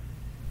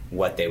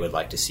what they would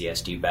like to see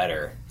us do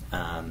better,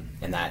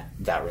 and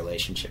that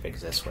relationship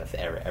exists with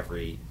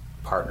every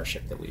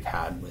partnership that we've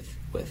had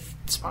with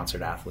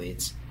sponsored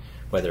athletes,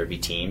 whether it be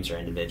teams or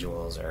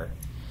individuals or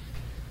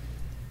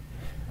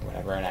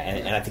whatever. And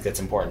I think that's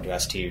important to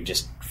us too,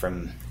 just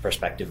from the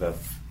perspective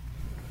of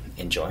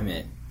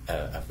enjoyment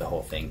of the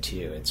whole thing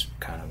too. It's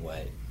kind of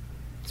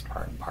it's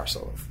part and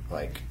parcel of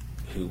like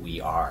who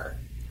we are.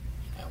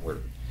 We're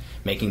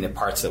making the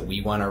parts that we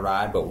want to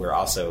ride, but we're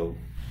also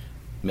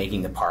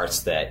making the parts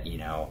that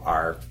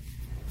our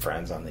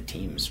friends on the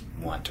teams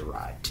want to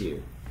ride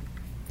too.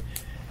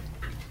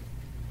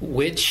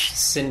 Which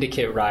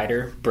Syndicate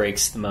rider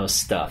breaks the most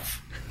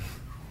stuff?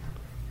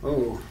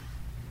 Oh,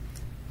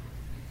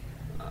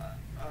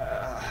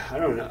 I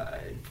don't know.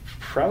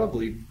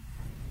 Probably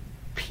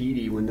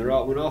Petey. When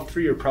all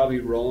three are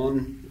probably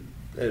rolling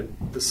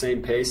at the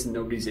same pace and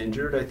nobody's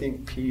injured, I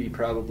think Petey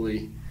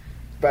probably.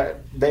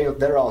 But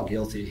they're all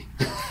guilty.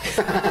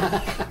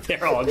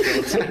 They're all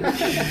guilty.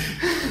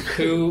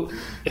 Who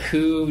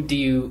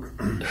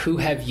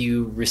have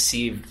you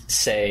received,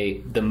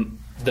 say,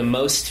 the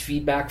most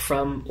feedback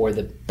from or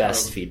the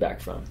best feedback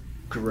from?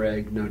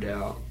 Greg, no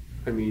doubt.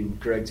 I mean,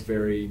 Greg's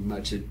very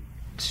much a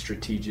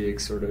strategic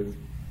sort of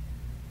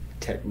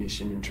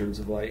technician in terms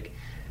of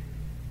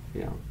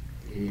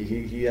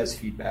he has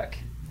feedback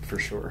for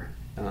sure.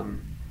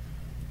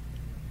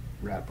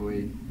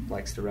 Ratboy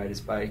likes to ride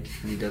his bike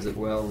and he does it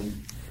well,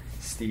 and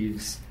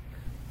Steve's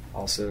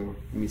also,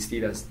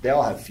 they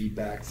all have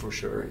feedback for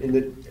sure, and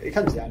it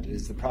comes down to,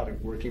 is the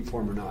product working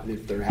for them or not, and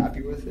if they're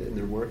happy with it and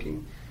they're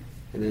working,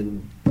 and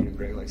then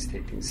Greg likes to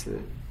take things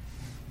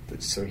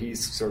so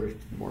he's sort of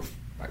more,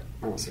 I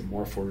don't want to say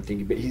more forward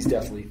thinking, but he's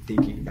definitely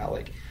thinking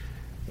about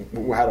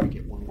how do I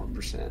get 1%?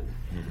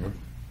 Mm-hmm.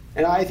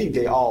 And I think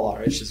they all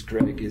are. It's just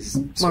Greg is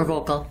more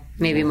vocal,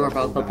 maybe more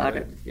vocal about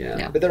it.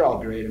 Yeah, but they're all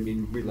great. I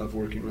mean, we love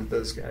working with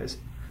those guys.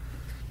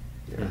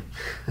 Yeah.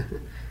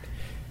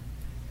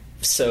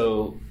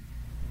 So,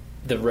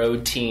 the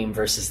road team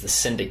versus the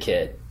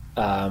Syndicate,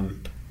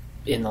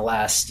 in the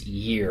last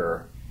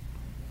year,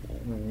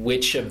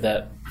 which of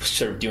the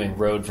sort of doing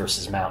road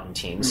versus mountain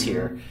teams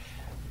here,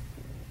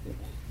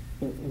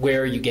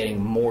 where are you getting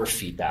more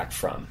feedback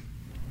from?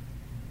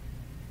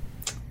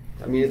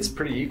 I mean, it's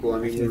pretty equal. I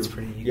mean, it's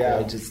pretty equal.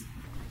 Yeah,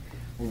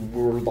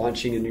 we're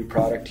launching a new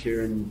product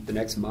here in the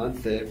next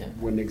month that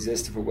wouldn't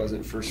exist if it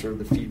wasn't for sort of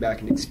the feedback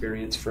and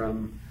experience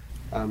from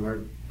our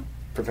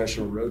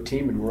professional road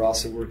team, and we're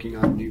also working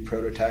on new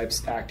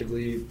prototypes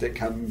actively that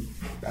come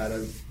out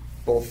of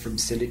both from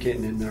Syndicate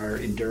and in our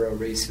enduro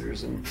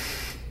racers. And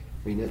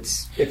I mean,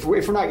 if we're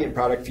not getting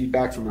product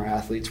feedback from our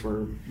athletes,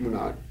 we're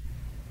not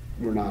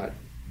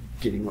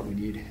getting what we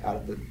need out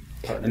of the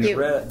partner. And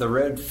the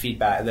road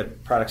feedback, the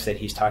products that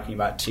he's talking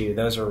about too,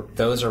 those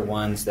are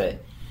ones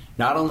that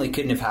not only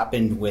couldn't have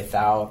happened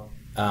without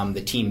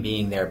the team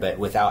being there, but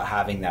without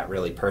having that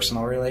really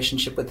personal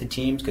relationship with the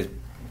teams,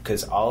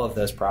 because all of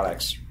those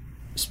products,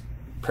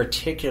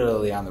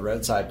 particularly on the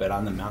road side, but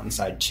on the mountain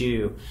side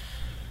too,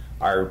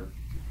 are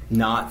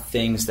not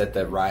things that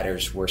the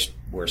riders were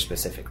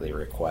specifically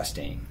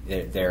requesting.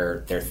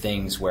 They're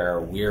things where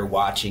we're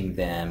watching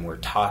them, we're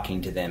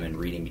talking to them and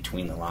reading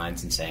between the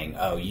lines and saying,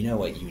 oh, you know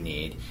what you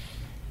need?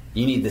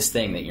 You need this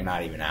thing that you're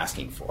not even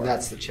asking for.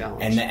 That's the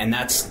challenge. And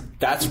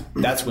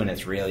that's when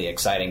it's really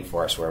exciting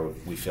for us, where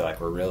we feel like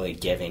we're really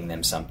giving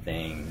them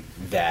something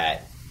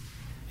that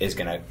is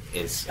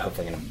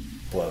hopefully gonna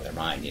blow their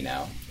mind,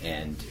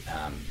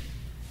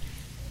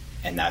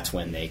 and that's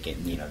when they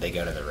can, they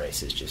go to the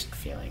races just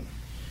feeling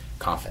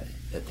confident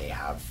that they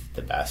have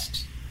the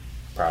best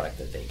product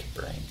that they can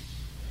bring.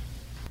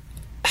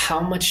 How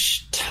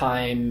much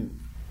time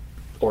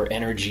or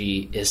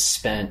energy is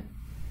spent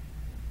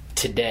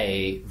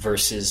today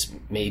versus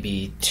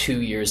maybe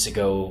 2 years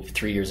ago,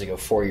 3 years ago,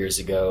 4 years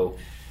ago,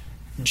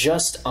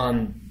 just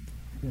on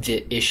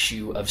the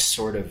issue of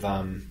sort of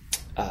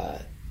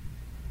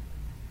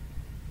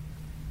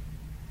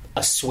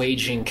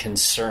assuaging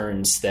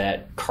concerns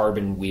that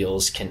carbon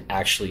wheels can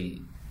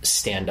actually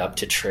stand up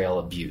to trail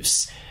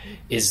abuse?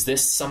 Is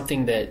this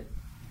something that,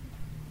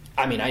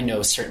 I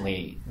know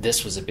certainly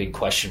this was a big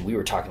question we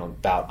were talking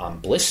about on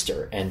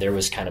Blister, and there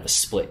was kind of a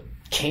split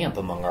camp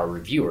among our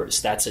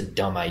reviewers. That's a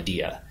dumb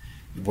idea.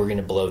 We're going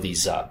to blow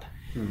these up.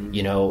 And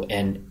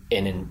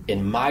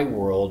in my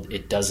world,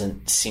 it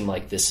doesn't seem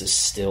like this is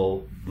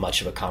still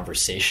much of a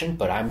conversation,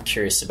 but I'm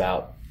curious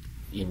about,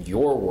 in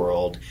your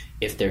world,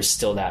 if there's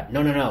still that,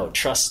 no,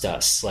 trust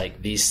us,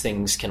 like these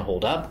things can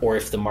hold up, or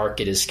if the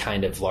market is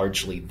kind of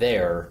largely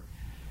there.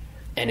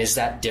 And is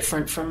that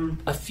different from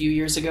a few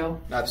years ago?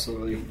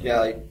 Absolutely. Yeah,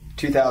 like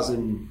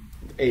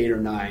 2008 or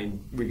 9,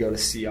 we go to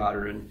Sea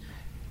Otter, and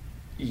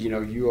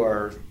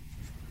you're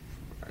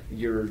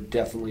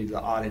definitely the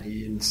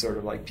oddity, and sort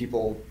of like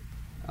people,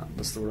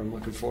 what's the word I'm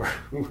looking for?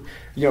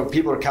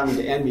 People are coming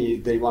to Envy,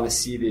 they want to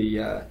see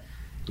the,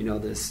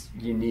 this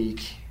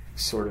unique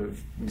sort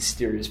of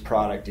mysterious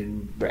product,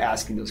 and they're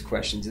asking those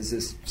questions. Is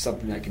this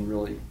something that can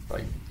really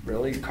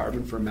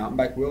carbon for a mountain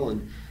bike wheel?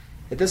 And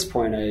at this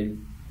point,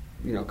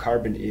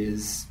 carbon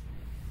is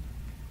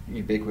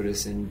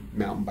ubiquitous in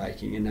mountain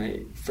biking,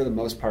 and for the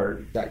most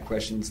part, that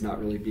question's not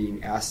really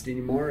being asked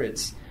anymore.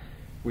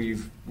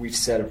 We've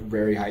set a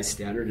very high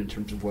standard in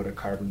terms of what a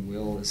carbon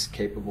wheel is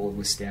capable of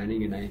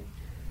withstanding, and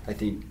I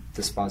think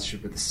the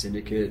sponsorship of the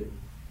syndicate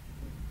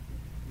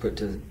put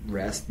to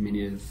rest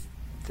many of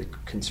the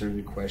concerns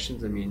and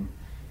questions. A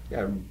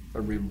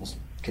rim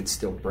can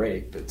still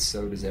break, but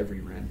so does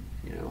every rim,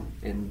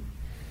 and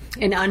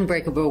an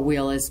unbreakable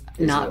wheel is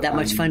not that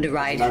much fun to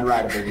ride. An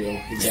unrideable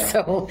wheel, exactly.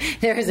 So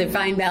there is a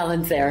fine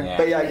balance there. Yeah.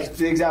 But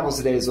the examples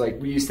today is like,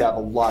 we used to have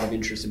a lot of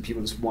interest in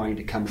people just wanting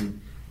to come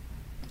and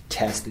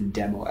test and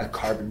demo a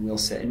carbon wheel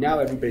set, and now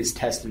everybody's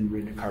tested and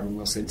ridden a carbon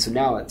wheel set. So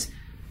now it's,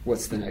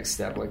 what's the next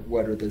step? Like,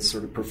 what are the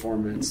sort of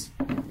performance,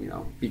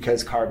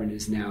 because carbon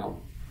is now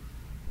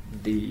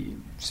the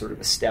sort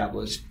of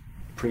established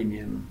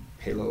premium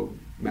halo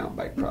mountain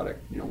bike product.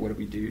 What do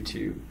we do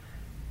to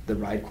the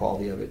ride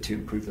quality of it to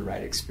improve the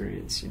ride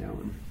experience?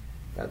 And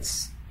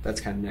that's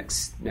kind of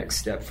next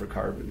step for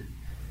carbon.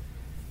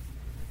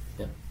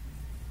 Yeah.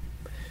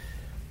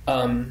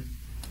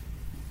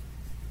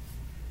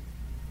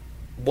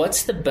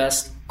 What's the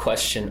best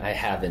question I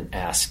haven't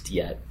asked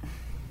yet?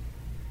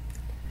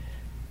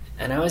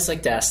 And I always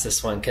like to ask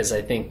this one because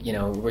I think,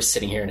 we're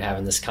sitting here and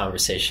having this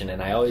conversation,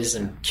 and I always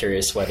am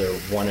curious whether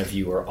one of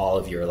you or all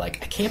of you are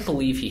like, I can't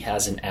believe he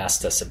hasn't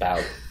asked us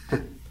about.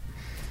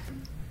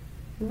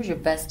 What was your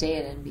best day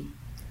at Envy?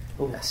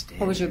 Best day.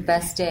 What was your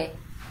best day?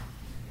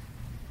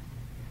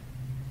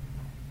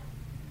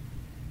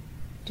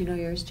 Do you know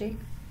yours, Jake?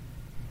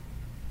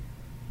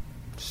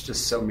 There's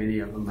just so many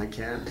of them, I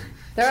can't.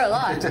 There are a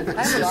lot. I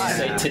have a lot.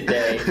 Say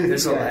today.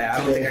 There's a lot. I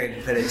don't think I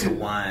can put it to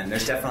one.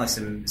 There's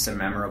definitely some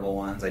memorable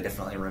ones I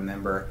definitely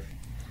remember.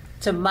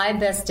 So my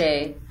best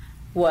day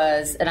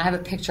was, and I have a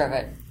picture of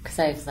it because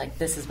I was like,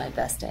 this is my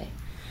best day.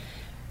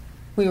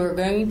 We were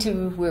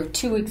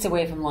 2 weeks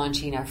away from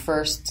launching our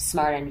first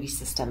Smart Envy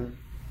System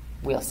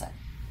wheel set.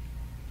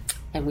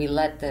 And we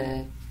let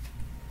the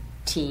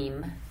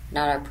team,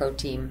 not our pro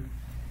team,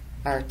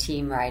 our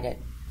team ride it.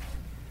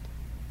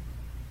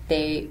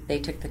 They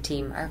took the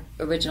team, our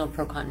original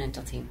Pro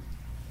Continental team.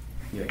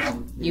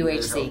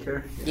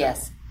 UHC.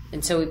 Yes.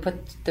 And so we put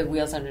the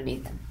wheels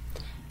underneath them.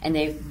 And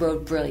they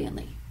rode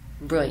brilliantly.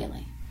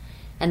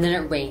 And then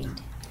it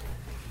rained.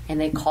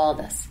 And they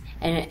called us.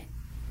 And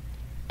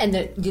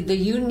the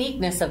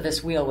uniqueness of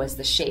this wheel was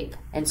the shape.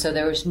 And so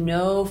there was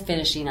no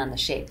finishing on the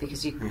shape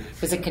because it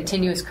was a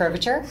continuous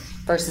curvature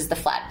versus the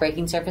flat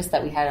braking surface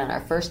that we had on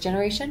our first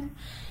generation.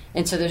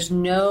 And so there's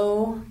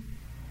no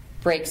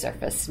brake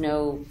surface,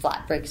 no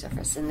flat brake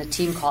surface. And the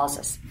team calls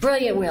us,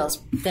 brilliant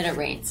wheels. Then it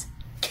rains.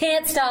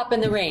 Can't stop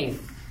in the rain.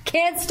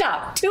 Can't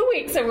stop. 2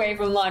 weeks away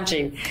from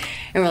launching.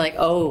 And we're like,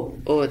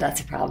 oh,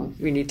 that's a problem.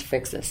 We need to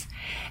fix this.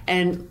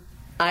 And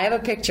I have a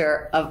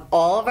picture of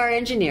all of our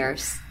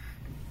engineers,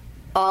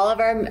 all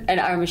of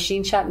our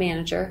machine shop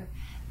manager,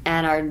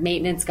 and our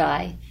maintenance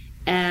guy,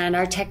 and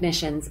our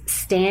technicians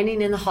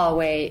standing in the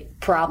hallway,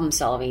 problem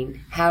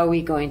solving. How are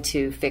we going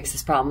to fix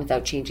this problem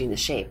without changing the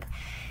shape?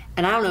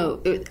 And I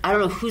don't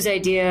know whose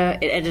idea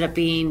it ended up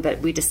being, but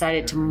we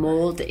decided to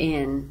mold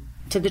in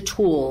to the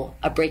tool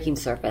a braking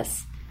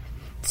surface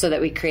so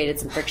that we created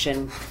some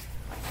friction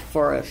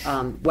for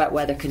wet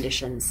weather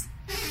conditions.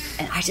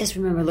 And I just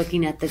remember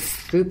looking at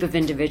this group of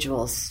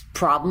individuals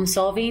problem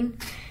solving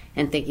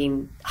and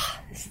thinking,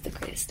 this is the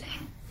greatest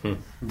day.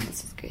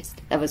 This is the greatest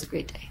day. That was a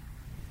great day.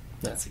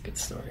 That's a good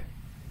story.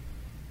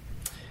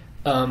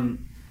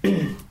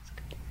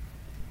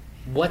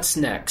 What's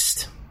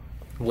next?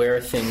 Where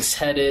are things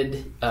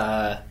headed?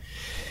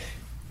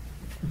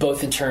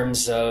 Both in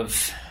terms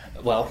of,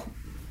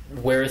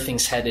 where are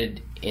things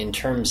headed in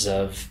terms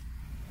of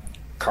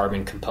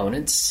carbon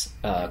components,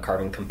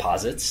 carbon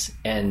composites,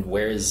 and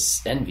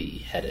where's Envy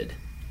headed?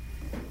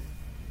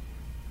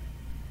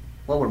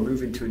 Well, we're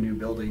moving to a new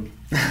building,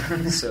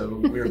 so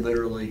we're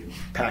literally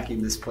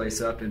packing this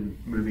place up and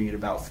moving it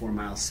about 4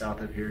 miles south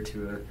of here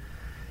to a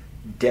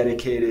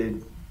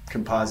dedicated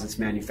composites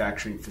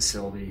manufacturing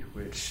facility.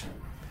 Which,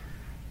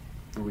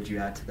 what would you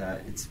add to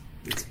that?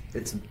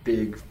 It's a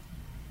big.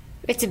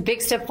 It's a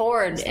big step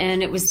forward,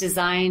 and it was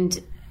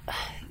designed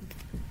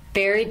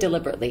very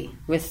deliberately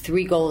with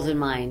 3 goals in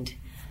mind.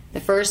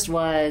 The first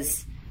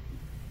was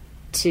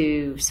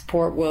to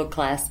support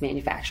world-class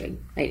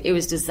manufacturing. Right? It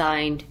was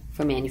designed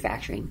for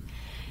manufacturing.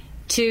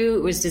 2,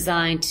 it was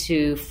designed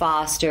to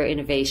foster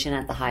innovation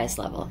at the highest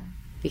level.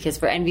 Because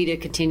for Envy to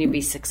continue to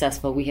be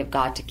successful, we have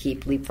got to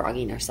keep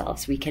leapfrogging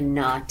ourselves. We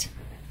cannot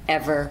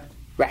ever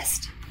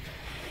rest.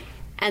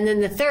 And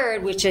then the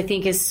third, which I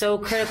think is so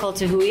critical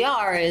to who we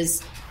are,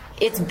 is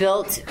it's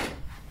built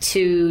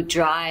to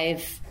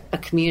drive a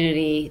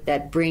community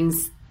that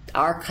brings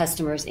our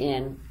customers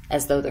in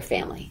as though they're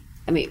family.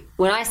 I mean,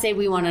 when I say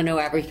we want to know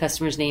every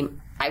customer's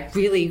name, I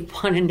really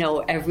want to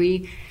know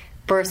every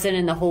person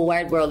in the whole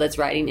wide world that's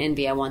riding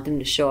Envy. I want them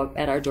to show up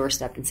at our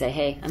doorstep and say,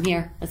 hey, I'm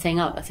here. Let's hang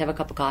out. Let's have a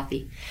cup of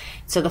coffee.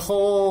 So the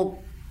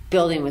whole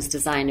building was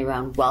designed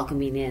around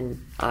welcoming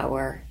in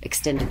our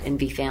extended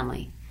Envy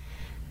family.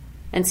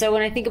 And so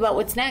when I think about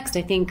what's next,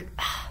 I think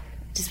I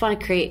just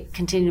want to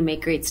continue to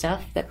make great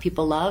stuff that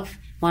people love,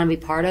 want to be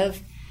part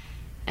of.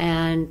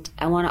 And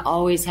I want to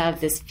always have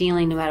this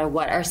feeling, no matter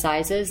what our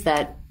size is,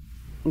 that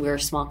we're a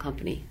small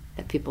company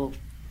that people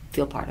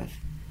feel part of.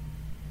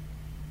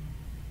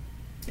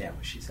 Yeah,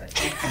 what she said.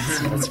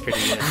 That's pretty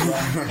good.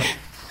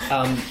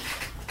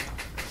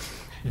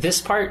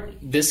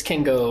 This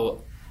can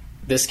go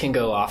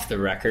off the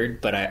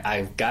record, but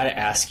I've got to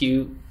ask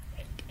you,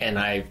 and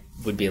I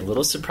would be a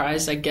little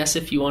surprised, I guess,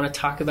 if you want to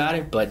talk about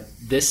it, but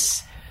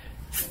this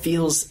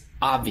feels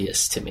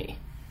obvious to me.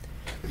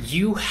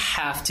 You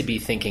have to be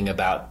thinking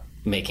about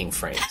making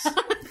frames.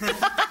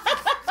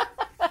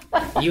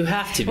 You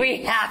have to be.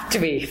 We have to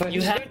be.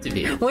 You have to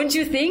be. Wouldn't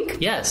you think?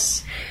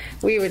 Yes.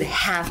 We would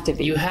have to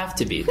be. You have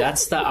to be.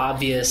 That's the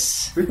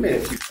obvious. We've made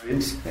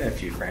a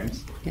few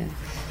frames. Yeah.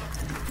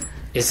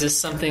 Is this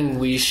something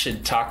we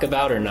should talk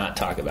about or not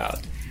talk about?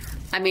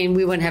 I mean,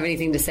 we wouldn't have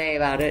anything to say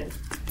about it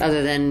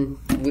other than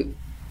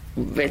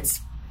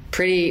it's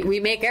pretty. We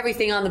make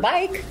everything on the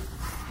bike,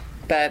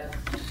 but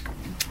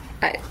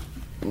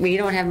we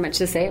don't have much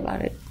to say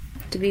about it,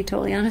 to be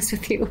totally honest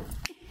with you.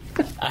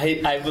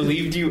 I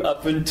believed you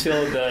up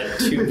until the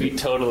to be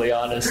totally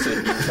honest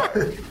with you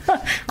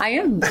part.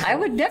 I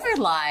would never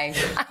lie.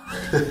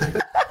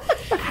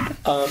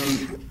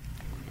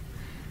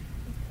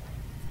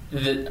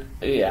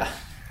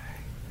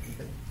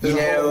 You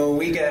know,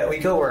 we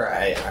go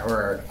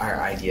where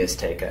our ideas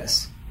take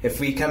us. If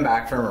we come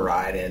back from a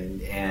ride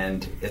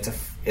and it's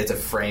a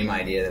frame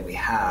idea that we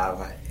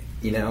have,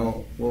 you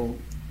know, we'll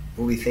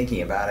be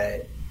thinking about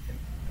it.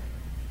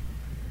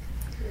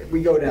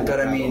 We go down But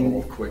that I mean,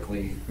 level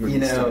quickly. you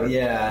know,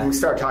 yeah. When we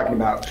start talking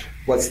about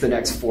what's the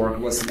next fork,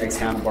 what's the next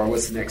handlebar,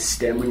 what's the next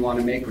stem we want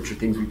to make, which are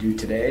things we do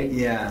today.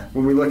 Yeah.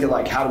 When we look at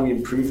like how do we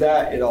improve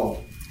that,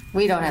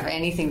 We don't have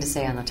anything to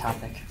say on the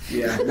topic.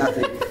 Yeah,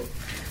 nothing.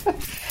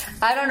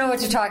 I don't know what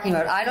you're talking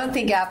about. I don't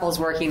think Apple's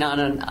working on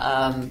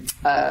an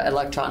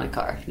electronic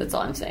car. That's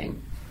all I'm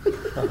saying.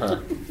 Uh-huh.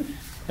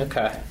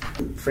 Okay.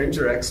 Frames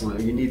are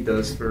excellent. You need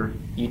those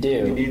You do.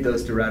 You need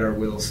those to ride our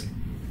wheels.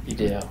 You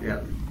do.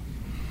 Yeah.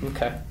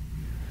 Okay.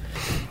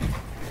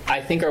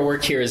 I think our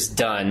work here is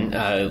done,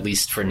 at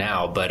least for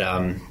now, but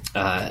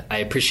I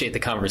appreciate the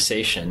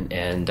conversation.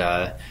 And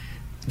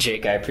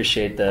Jake, I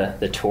appreciate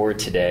the tour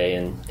today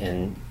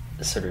and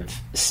sort of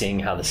seeing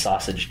how the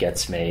sausage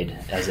gets made,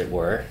 as it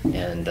were.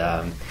 And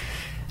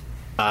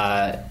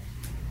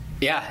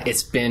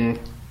it's been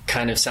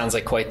kind of sounds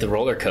like quite the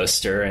roller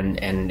coaster and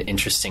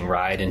interesting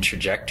ride and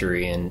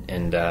trajectory.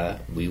 And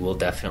we will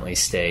definitely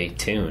stay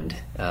tuned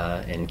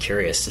and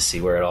curious to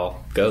see where it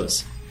all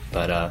goes.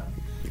 But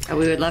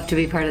we would love to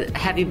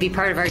have you be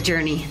part of our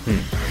journey.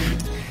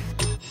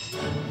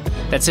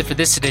 That's it for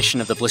this edition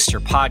of the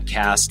Blister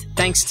Podcast.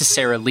 Thanks to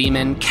Sarah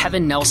Lehman,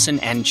 Kevin Nelson,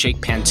 and Jake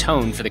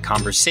Pantone for the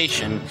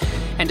conversation.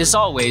 And as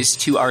always,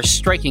 to our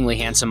strikingly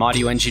handsome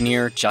audio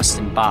engineer,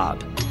 Justin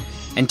Bobb.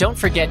 And don't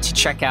forget to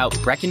check out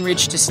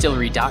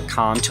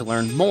BreckenridgeDistillery.com to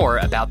learn more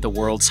about the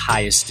world's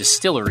highest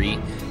distillery.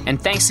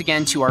 And thanks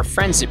again to our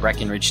friends at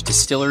Breckenridge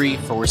Distillery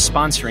for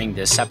sponsoring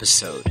this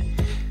episode.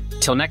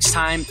 Till next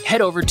time,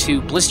 head over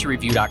to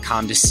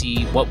blisterreview.com to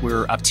see what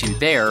we're up to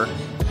there.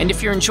 And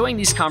if you're enjoying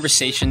these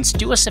conversations,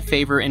 do us a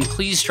favor and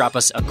please drop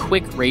us a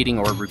quick rating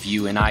or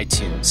review in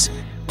iTunes.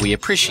 We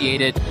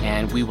appreciate it,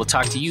 and we will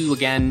talk to you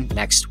again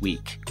next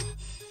week.